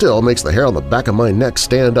still makes the hair on the back of my neck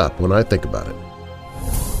stand up when I think about it.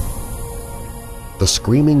 The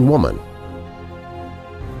Screaming Woman.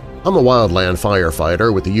 I'm a wildland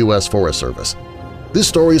firefighter with the U.S. Forest Service. This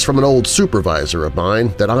story is from an old supervisor of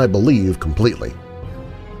mine that I believe completely.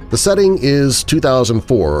 The setting is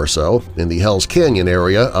 2004 or so in the Hells Canyon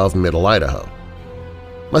area of Middle Idaho.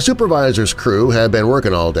 My supervisor's crew had been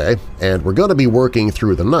working all day and were going to be working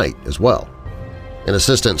through the night as well. An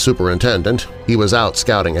assistant superintendent, he was out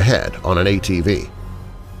scouting ahead on an ATV.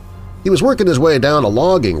 He was working his way down a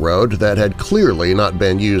logging road that had clearly not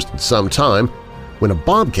been used in some time when a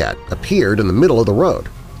bobcat appeared in the middle of the road.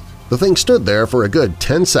 The thing stood there for a good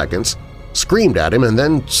 10 seconds, screamed at him, and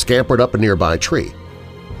then scampered up a nearby tree.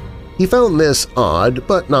 He found this odd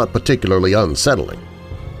but not particularly unsettling.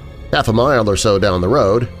 Half a mile or so down the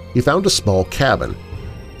road, he found a small cabin.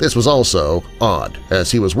 This was also odd, as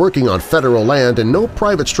he was working on federal land and no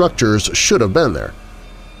private structures should have been there.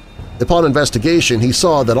 Upon investigation, he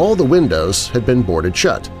saw that all the windows had been boarded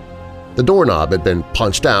shut. The doorknob had been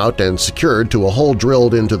punched out and secured to a hole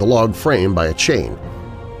drilled into the log frame by a chain.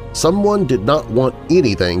 Someone did not want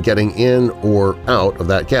anything getting in or out of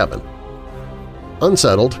that cabin.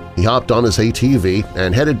 Unsettled, he hopped on his ATV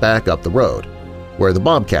and headed back up the road. Where the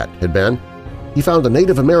bobcat had been, he found a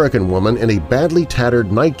Native American woman in a badly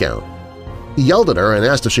tattered nightgown. He yelled at her and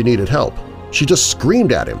asked if she needed help. She just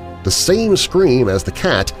screamed at him, the same scream as the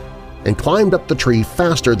cat, and climbed up the tree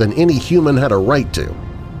faster than any human had a right to.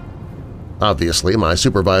 Obviously, my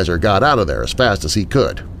supervisor got out of there as fast as he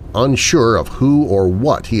could, unsure of who or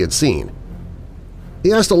what he had seen.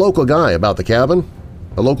 He asked a local guy about the cabin.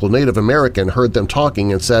 A local Native American heard them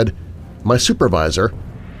talking and said, "My supervisor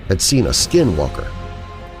had seen a skinwalker."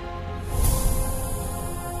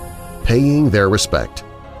 Paying their respect.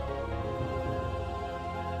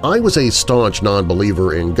 I was a staunch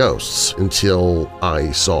non-believer in ghosts until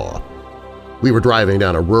I saw. We were driving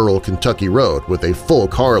down a rural Kentucky road with a full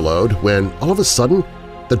carload when, all of a sudden,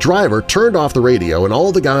 the driver turned off the radio and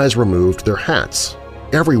all the guys removed their hats.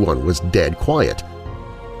 Everyone was dead quiet.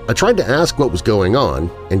 I tried to ask what was going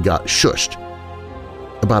on and got shushed.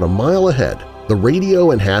 About a mile ahead, the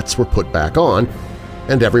radio and hats were put back on,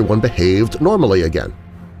 and everyone behaved normally again.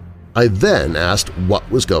 I then asked what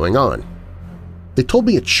was going on. They told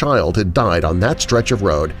me a child had died on that stretch of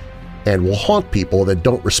road and will haunt people that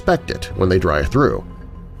don't respect it when they drive through.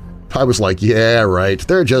 I was like, yeah, right,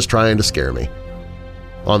 they're just trying to scare me.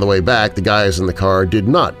 On the way back, the guys in the car did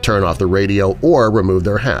not turn off the radio or remove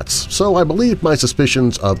their hats, so I believed my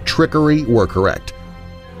suspicions of trickery were correct.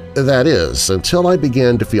 That is, until I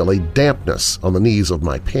began to feel a dampness on the knees of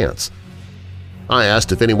my pants. I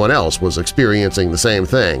asked if anyone else was experiencing the same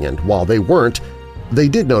thing, and while they weren't, they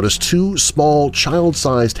did notice two small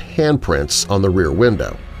child-sized handprints on the rear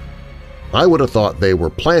window. I would have thought they were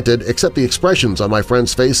planted, except the expressions on my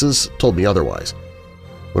friends' faces told me otherwise.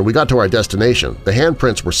 When we got to our destination, the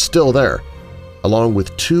handprints were still there, along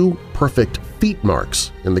with two perfect feet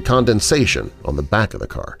marks in the condensation on the back of the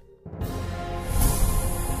car.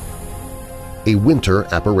 A winter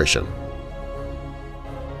apparition.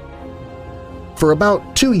 For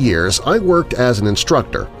about 2 years, I worked as an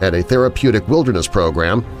instructor at a therapeutic wilderness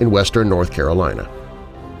program in western North Carolina.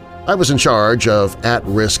 I was in charge of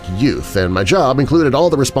at-risk youth, and my job included all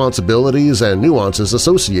the responsibilities and nuances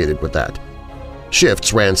associated with that.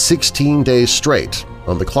 Shifts ran 16 days straight,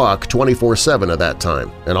 on the clock 24/7 at that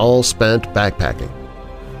time, and all spent backpacking.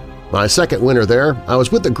 My second winter there, I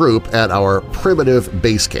was with the group at our primitive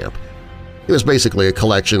base camp. It was basically a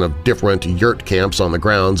collection of different yurt camps on the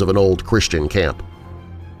grounds of an old Christian camp.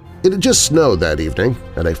 It had just snowed that evening,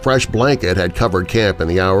 and a fresh blanket had covered camp in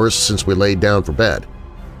the hours since we laid down for bed.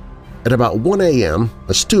 At about 1 a.m.,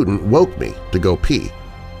 a student woke me to go pee.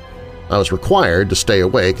 I was required to stay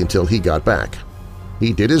awake until he got back.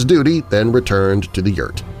 He did his duty, then returned to the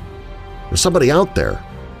yurt. "There's somebody out there,"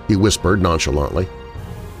 he whispered nonchalantly.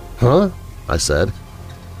 "Huh?" I said.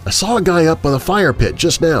 "I saw a guy up by the fire pit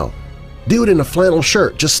just now. Dude in a flannel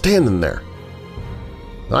shirt just standing there."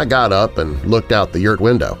 I got up and looked out the yurt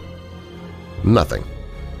window. Nothing.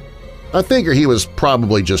 I figure he was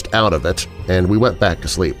probably just out of it, and we went back to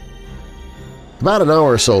sleep. About an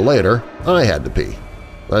hour or so later, I had to pee.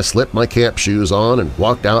 I slipped my camp shoes on and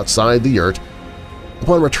walked outside the yurt.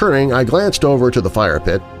 Upon returning, I glanced over to the fire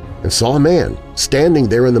pit and saw a man standing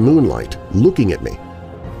there in the moonlight, looking at me.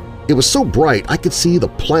 It was so bright I could see the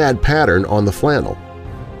plaid pattern on the flannel.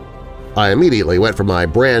 I immediately went for my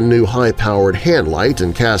brand-new high-powered hand light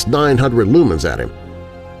and cast 900 lumens at him.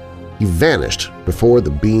 He vanished before the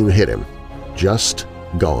beam hit him, just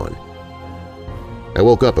gone. I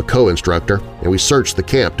woke up a co-instructor, and we searched the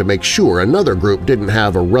camp to make sure another group didn't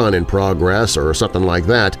have a run in progress or something like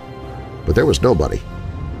that, but there was nobody.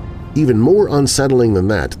 Even more unsettling than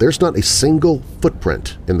that, there's not a single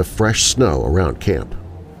footprint in the fresh snow around camp.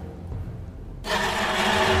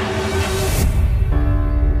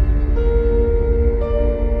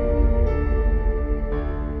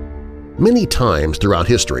 Many times throughout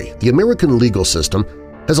history, the American legal system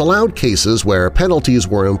has allowed cases where penalties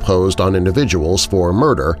were imposed on individuals for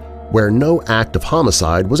murder where no act of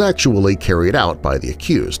homicide was actually carried out by the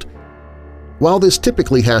accused. While this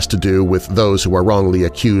typically has to do with those who are wrongly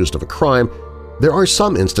accused of a crime, there are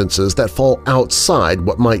some instances that fall outside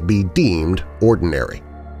what might be deemed ordinary.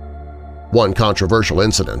 One controversial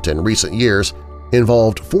incident in recent years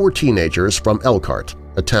involved 4 teenagers from Elkhart,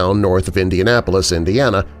 a town north of Indianapolis,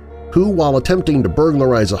 Indiana, who, while attempting to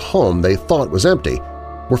burglarize a home they thought was empty,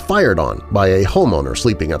 were fired on by a homeowner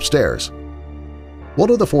sleeping upstairs. One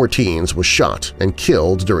of the 4 teens was shot and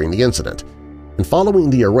killed during the incident, and following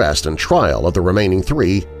the arrest and trial of the remaining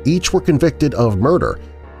 3, each were convicted of murder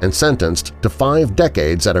and sentenced to 5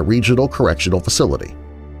 decades at a regional correctional facility.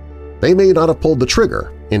 They may not have pulled the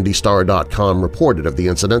trigger, IndyStar.com reported of the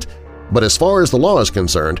incident, but as far as the law is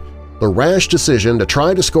concerned, the rash decision to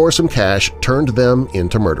try to score some cash turned them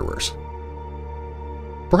into murderers.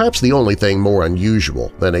 Perhaps the only thing more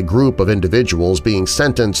unusual than a group of individuals being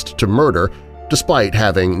sentenced to murder despite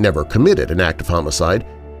having never committed an act of homicide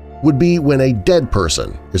would be when a dead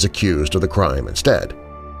person is accused of the crime instead.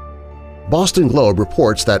 Boston Globe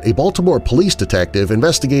reports that a Baltimore police detective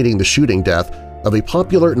investigating the shooting death of a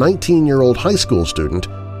popular 19-year-old high school student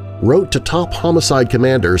wrote to top homicide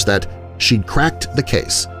commanders that she'd cracked the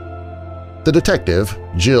case. The detective,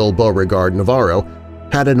 Jill Beauregard Navarro,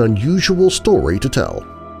 had an unusual story to tell.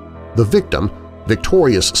 The victim,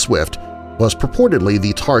 Victorious Swift, was purportedly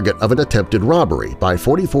the target of an attempted robbery by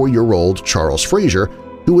 44-year-old Charles Frazier,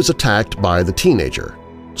 who was attacked by the teenager.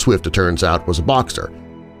 Swift, it turns out, was a boxer.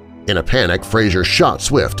 In a panic, Frazier shot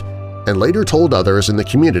Swift and later told others in the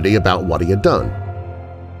community about what he had done.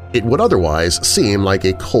 It would otherwise seem like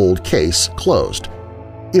a cold case closed,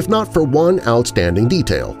 if not for one outstanding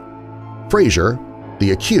detail. Frazier,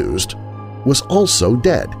 the accused, was also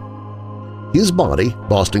dead. His body,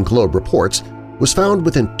 Boston Globe reports, was found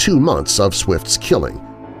within 2 months of Swift's killing,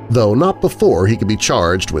 though not before he could be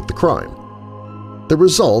charged with the crime. The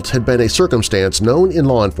result had been a circumstance known in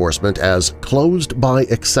law enforcement as closed by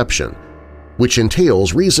exception, which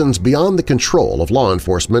entails reasons beyond the control of law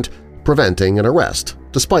enforcement preventing an arrest,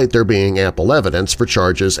 despite there being ample evidence for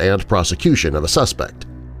charges and prosecution of a suspect.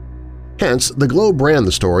 Hence, the Globe ran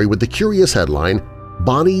the story with the curious headline,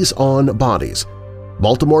 "Bodies on Bodies,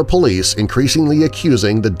 Baltimore police increasingly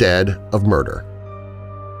accusing the dead of murder."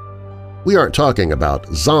 We aren't talking about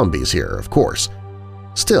zombies here, of course.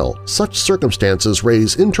 Still, such circumstances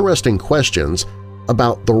raise interesting questions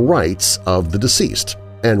about the rights of the deceased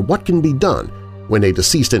and what can be done when a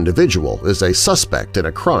deceased individual is a suspect in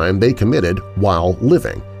a crime they committed while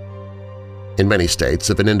living. In many states,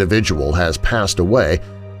 if an individual has passed away,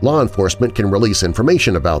 law enforcement can release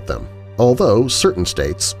information about them, although certain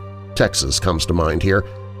states, Texas comes to mind here,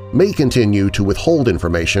 may continue to withhold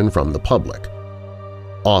information from the public.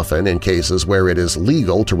 Often, in cases where it is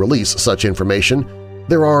legal to release such information,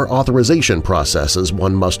 there are authorization processes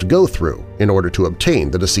one must go through in order to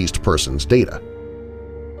obtain the deceased person's data.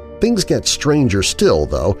 Things get stranger still,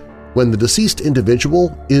 though, when the deceased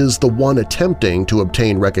individual is the one attempting to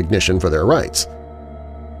obtain recognition for their rights.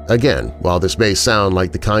 Again, while this may sound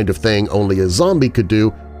like the kind of thing only a zombie could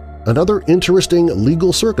do, another interesting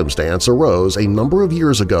legal circumstance arose a number of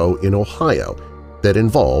years ago in Ohio that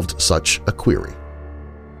involved such a query.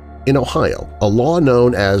 In Ohio, a law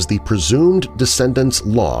known as the Presumed Descendants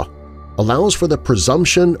Law allows for the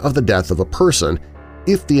presumption of the death of a person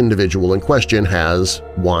if the individual in question has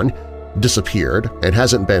 1. Disappeared and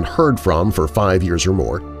hasn't been heard from for 5 years or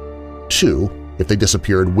more, 2. If they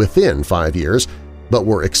disappeared within 5 years but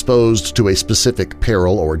were exposed to a specific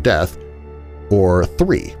peril or death, or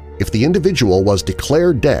 3. If the individual was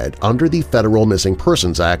declared dead under the Federal Missing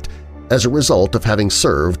Persons Act as a result of having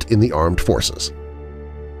served in the armed forces.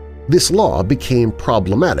 This law became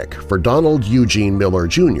problematic for Donald Eugene Miller,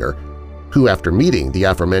 Jr., who, after meeting the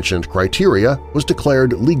aforementioned criteria, was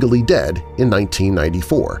declared legally dead in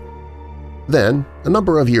 1994. Then, a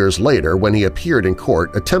number of years later, when he appeared in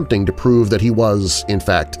court attempting to prove that he was, in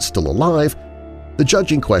fact, still alive, the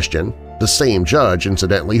judge in question, the same judge,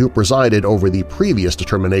 incidentally, who presided over the previous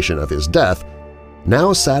determination of his death,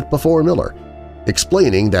 now sat before Miller,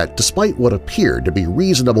 explaining that despite what appeared to be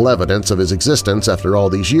reasonable evidence of his existence after all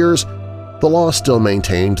these years, the law still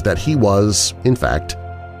maintained that he was, in fact,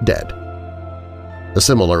 dead. A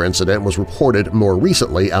similar incident was reported more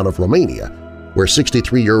recently out of Romania, where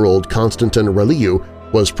 63-year-old Constantin Reliu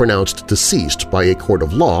was pronounced deceased by a court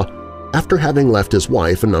of law after having left his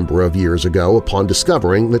wife a number of years ago upon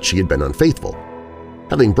discovering that she had been unfaithful.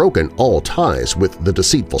 Having broken all ties with the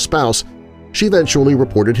deceitful spouse, she eventually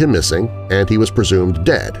reported him missing and he was presumed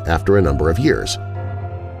dead after a number of years.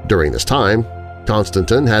 During this time,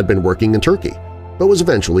 Constantin had been working in Turkey, but was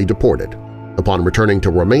eventually deported. Upon returning to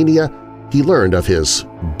Romania, he learned of his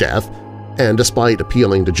death and, despite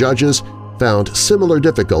appealing to judges, found similar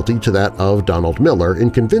difficulty to that of Donald Miller in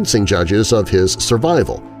convincing judges of his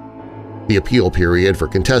survival. The appeal period for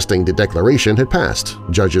contesting the declaration had passed,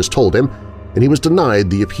 judges told him, and he was denied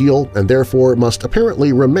the appeal and therefore must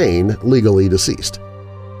apparently remain legally deceased.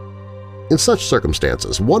 In such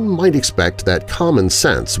circumstances, one might expect that common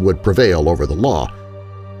sense would prevail over the law,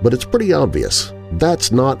 but it's pretty obvious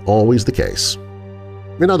that's not always the case.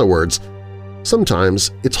 In other words,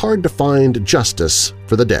 sometimes it's hard to find justice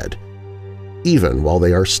for the dead, even while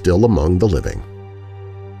they are still among the living.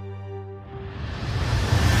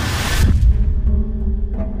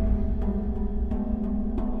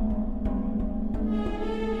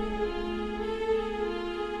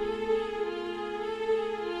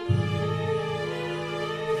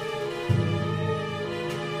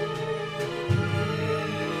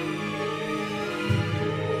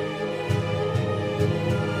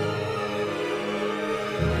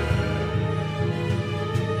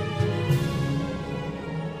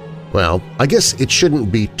 Well, I guess it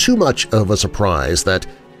shouldn't be too much of a surprise that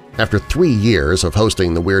after 3 years of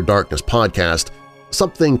hosting the Weird Darkness podcast,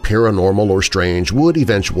 something paranormal or strange would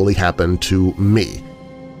eventually happen to me.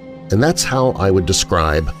 And that's how I would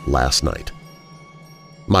describe last night.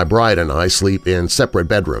 My bride and I sleep in separate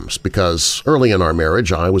bedrooms because early in our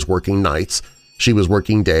marriage I was working nights, she was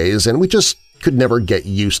working days, and we just could never get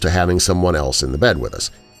used to having someone else in the bed with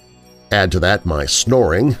us. Add to that my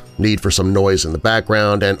snoring, need for some noise in the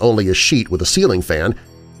background, and only a sheet with a ceiling fan,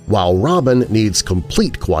 while Robin needs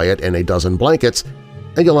complete quiet and a dozen blankets,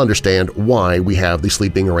 and you'll understand why we have the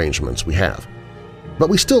sleeping arrangements we have. But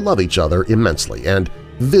we still love each other immensely and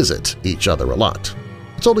visit each other a lot.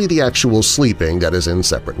 It's only the actual sleeping that is in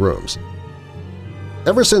separate rooms.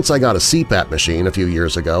 Ever since I got a CPAP machine a few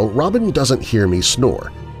years ago, Robin doesn't hear me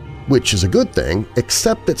snore, which is a good thing,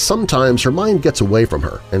 except that sometimes her mind gets away from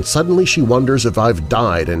her and suddenly she wonders if I've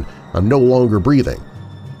died and I'm no longer breathing.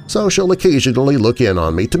 So she'll occasionally look in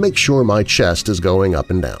on me to make sure my chest is going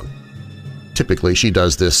up and down. Typically she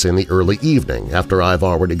does this in the early evening after I've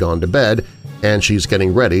already gone to bed and she's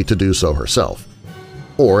getting ready to do so herself.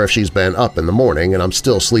 Or if she's been up in the morning and I'm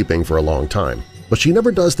still sleeping for a long time. But she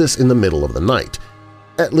never does this in the middle of the night,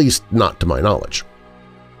 at least not to my knowledge.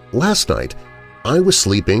 Last night, I was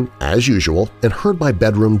sleeping as usual and heard my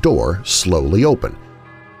bedroom door slowly open,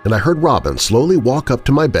 and I heard Robin slowly walk up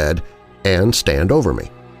to my bed and stand over me.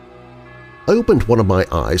 I opened one of my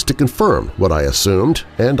eyes to confirm what I assumed,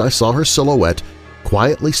 and I saw her silhouette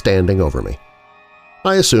quietly standing over me.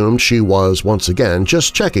 I assumed she was once again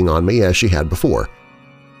just checking on me as she had before,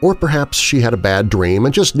 or perhaps she had a bad dream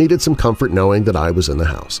and just needed some comfort knowing that I was in the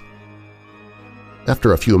house.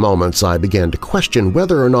 After a few moments, I began to question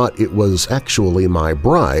whether or not it was actually my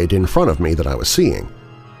bride in front of me that I was seeing.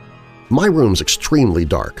 My room's extremely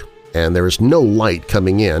dark, and there is no light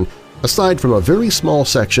coming in aside from a very small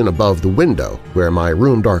section above the window where my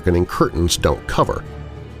room-darkening curtains don't cover.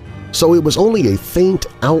 So it was only a faint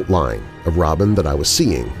outline of Robin that I was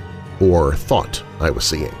seeing, or thought I was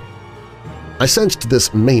seeing. I sensed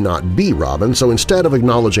this may not be Robin, so instead of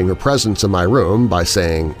acknowledging her presence in my room by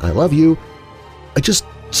saying, "I love you," I just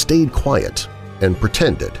stayed quiet and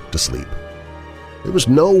pretended to sleep. There was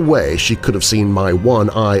no way she could have seen my one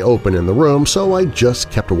eye open in the room, so I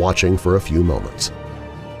just kept watching for a few moments.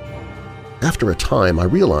 After a time, I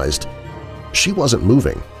realized she wasn't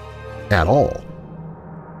moving at all.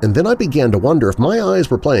 And then I began to wonder if my eyes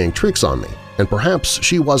were playing tricks on me, and perhaps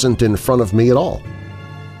she wasn't in front of me at all.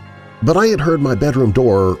 But I had heard my bedroom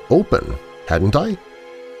door open, hadn't I?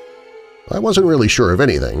 I wasn't really sure of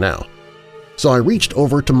anything now, so I reached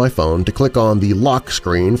over to my phone to click on the lock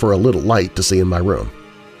screen for a little light to see in my room.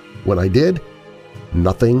 When I did,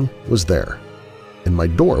 nothing was there, and my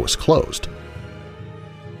door was closed.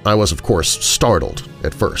 I was, of course, startled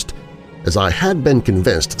at first, as I had been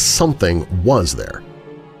convinced something was there.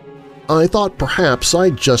 I thought perhaps I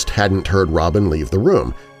just hadn't heard Robin leave the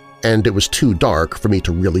room, and it was too dark for me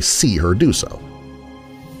to really see her do so.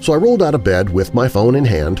 So I rolled out of bed with my phone in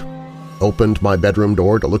hand, opened my bedroom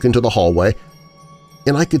door to look into the hallway,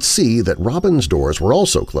 and I could see that Robin's doors were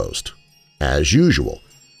also closed, as usual.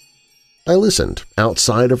 I listened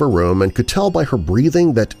outside of her room and could tell by her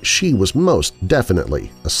breathing that she was most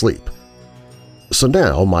definitely asleep. So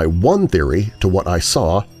now my one theory to what I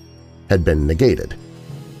saw had been negated.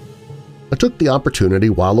 I took the opportunity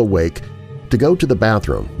while awake to go to the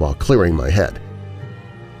bathroom while clearing my head.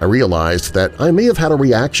 I realized that I may have had a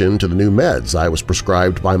reaction to the new meds I was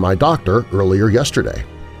prescribed by my doctor earlier yesterday.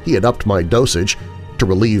 He had upped my dosage to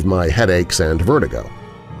relieve my headaches and vertigo.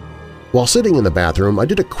 While sitting in the bathroom, I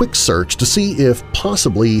did a quick search to see if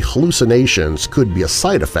possibly hallucinations could be a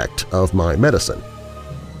side effect of my medicine.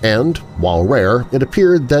 And, while rare, it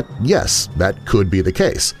appeared that yes, that could be the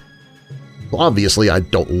case. Well, obviously, I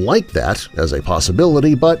don't like that as a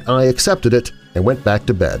possibility, but I accepted it and went back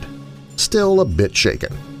to bed, still a bit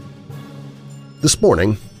shaken. This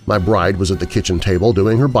morning, my bride was at the kitchen table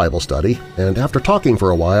doing her Bible study, and after talking for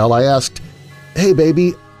a while, I asked, "Hey,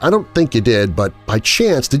 baby, I don't think you did, but by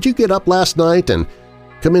chance did you get up last night and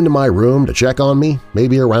come into my room to check on me,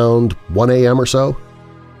 maybe around 1 a.m. or so?"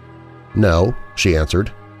 "No," she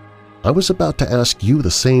answered. "I was about to ask you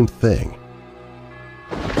the same thing."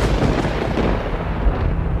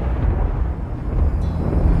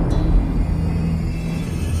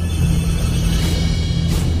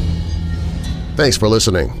 Thanks for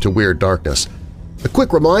listening to Weird Darkness. A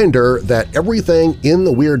quick reminder that everything in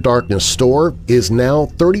the Weird Darkness store is now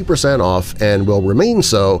 30% off and will remain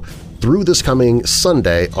so through this coming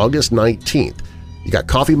Sunday, August 19th. You got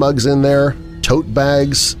coffee mugs in there, tote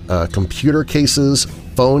bags, computer cases,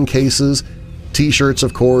 phone cases, t-shirts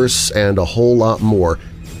of course, and a whole lot more.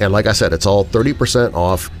 And like I said, it's all 30%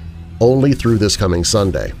 off only through this coming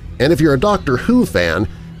Sunday. And if you're a Doctor Who fan,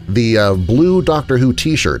 the blue Doctor Who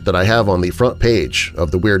t-shirt that I have on the front page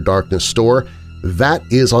of the Weird Darkness store, that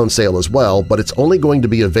is on sale as well, but it's only going to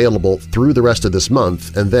be available through the rest of this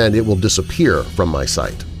month, and then it will disappear from my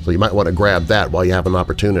site. So you might want to grab that while you have an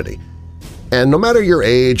opportunity. And no matter your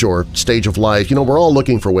age or stage of life, we're all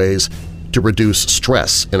looking for ways to reduce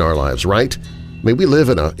stress in our lives, right? I mean, we live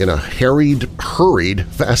in a harried,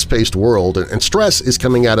 fast-paced world, and stress is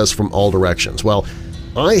coming at us from all directions. Well,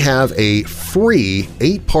 I have a free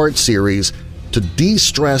 8-part series to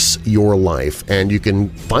de-stress your life, and you can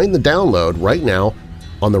find the download right now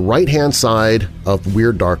on the right-hand side of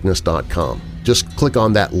WeirdDarkness.com. Just click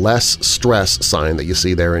on that Less Stress sign that you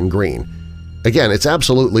see there in green. Again, it's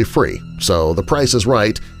absolutely free, so the price is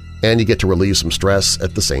right, and you get to relieve some stress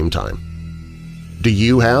at the same time. Do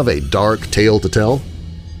you have a dark tale to tell?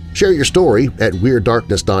 Share your story at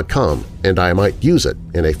WeirdDarkness.com, and I might use it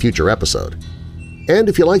in a future episode. And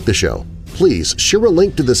if you like the show, please share a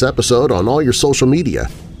link to this episode on all your social media,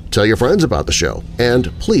 tell your friends about the show,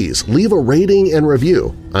 and please leave a rating and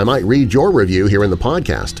review. I might read your review here in the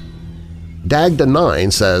podcast.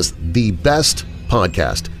 Dagda9 says, "The best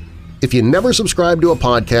podcast. If you never subscribe to a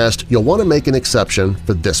podcast, you'll want to make an exception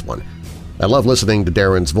for this one. I love listening to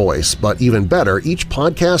Darren's voice, but even better, each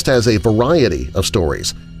podcast has a variety of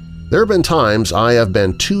stories. There have been times I have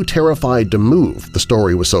been too terrified to move, the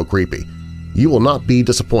story was so creepy. You will not be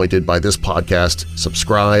disappointed by this podcast.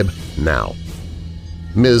 Subscribe now.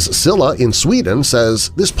 Ms. Silla in Sweden says,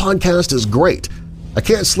 "This podcast is great. I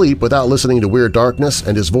can't sleep without listening to Weird Darkness,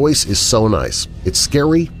 and his voice is so nice. It's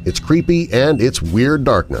scary, it's creepy, and it's weird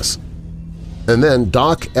darkness." And then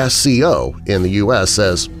Doc SCO in the U.S.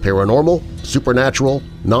 says, "Paranormal, supernatural,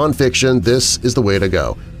 nonfiction, this is the way to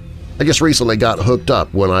go. I just recently got hooked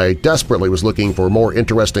up when I desperately was looking for more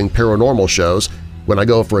interesting paranormal shows when I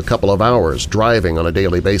go for a couple of hours driving on a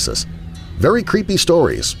daily basis. Very creepy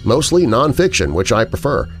stories, mostly nonfiction, which I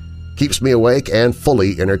prefer. Keeps me awake and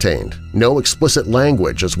fully entertained. No explicit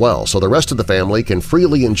language as well, so the rest of the family can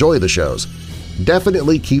freely enjoy the shows.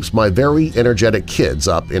 Definitely keeps my very energetic kids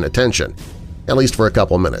up in attention, at least for a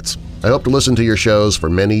couple minutes. I hope to listen to your shows for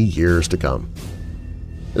many years to come."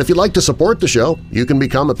 And if you'd like to support the show, you can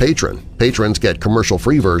become a patron. Patrons get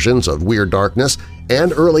commercial-free versions of Weird Darkness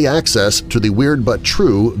and early access to the Weird But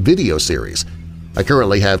True video series. I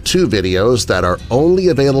currently have 2 videos that are only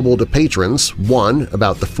available to patrons, one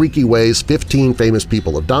about the freaky ways 15 famous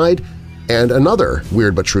people have died, and another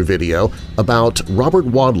Weird But True video about Robert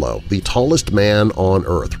Wadlow, the tallest man on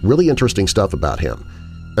Earth. Really interesting stuff about him.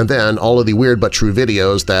 And then all of the Weird But True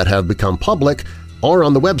videos that have become public are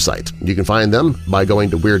on the website. You can find them by going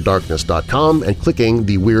to WeirdDarkness.com and clicking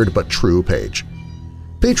the Weird But True page.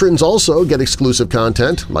 Patrons also get exclusive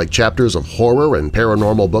content like chapters of horror and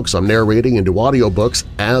paranormal books I'm narrating into audiobooks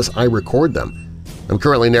as I record them. I'm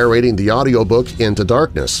currently narrating the audiobook Into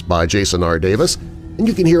Darkness by Jason R. Davis, and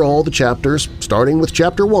you can hear all the chapters starting with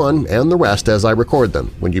Chapter 1 and the rest as I record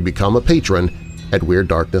them when you become a patron at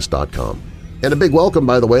WeirdDarkness.com. And a big welcome,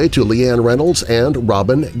 by the way, to Leanne Reynolds and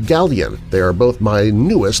Robin Gallion. They are both my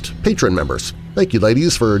newest patron members. Thank you,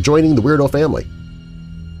 ladies, for joining the Weirdo family.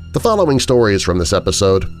 The following stories from this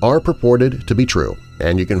episode are purported to be true,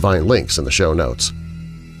 and you can find links in the show notes.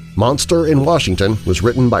 Monster in Washington was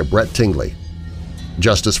written by Brett Tingley.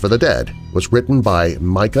 Justice for the Dead was written by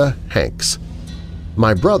Micah Hanks.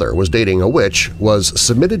 My Brother Was Dating a Witch was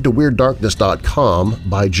submitted to WeirdDarkness.com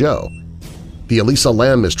by Joe. The ELISA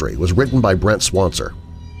LAM mystery was written by Brent Swanser.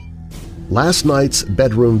 Last Night's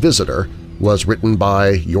Bedroom Visitor was written by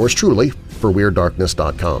yours truly for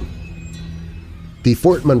WeirdDarkness.com. The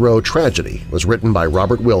Fort Monroe Tragedy was written by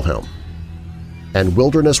Robert Wilhelm. And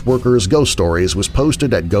Wilderness Workers' Ghost Stories was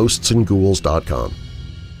posted at ghostsandghouls.com.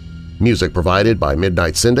 Music provided by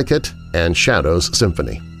Midnight Syndicate and Shadows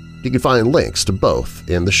Symphony. You can find links to both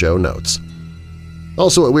in the show notes.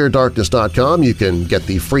 Also at WeirdDarkness.com, you can get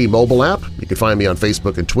the free mobile app, you can find me on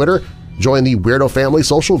Facebook and Twitter, join the Weirdo Family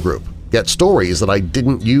social group, get stories that I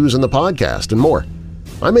didn't use in the podcast, and more.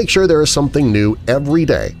 I make sure there is something new every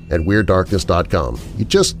day at WeirdDarkness.com. You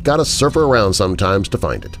just gotta surf around sometimes to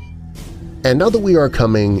find it. And now that we are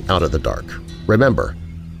coming out of the dark, remember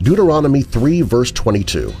Deuteronomy 3 verse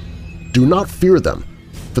 22, "Do not fear them,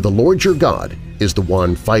 for the Lord your God is the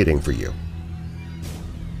one fighting for you."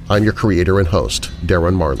 I'm your creator and host,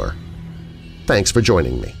 Darren Marlar. Thanks for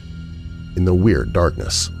joining me in the Weird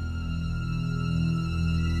Darkness.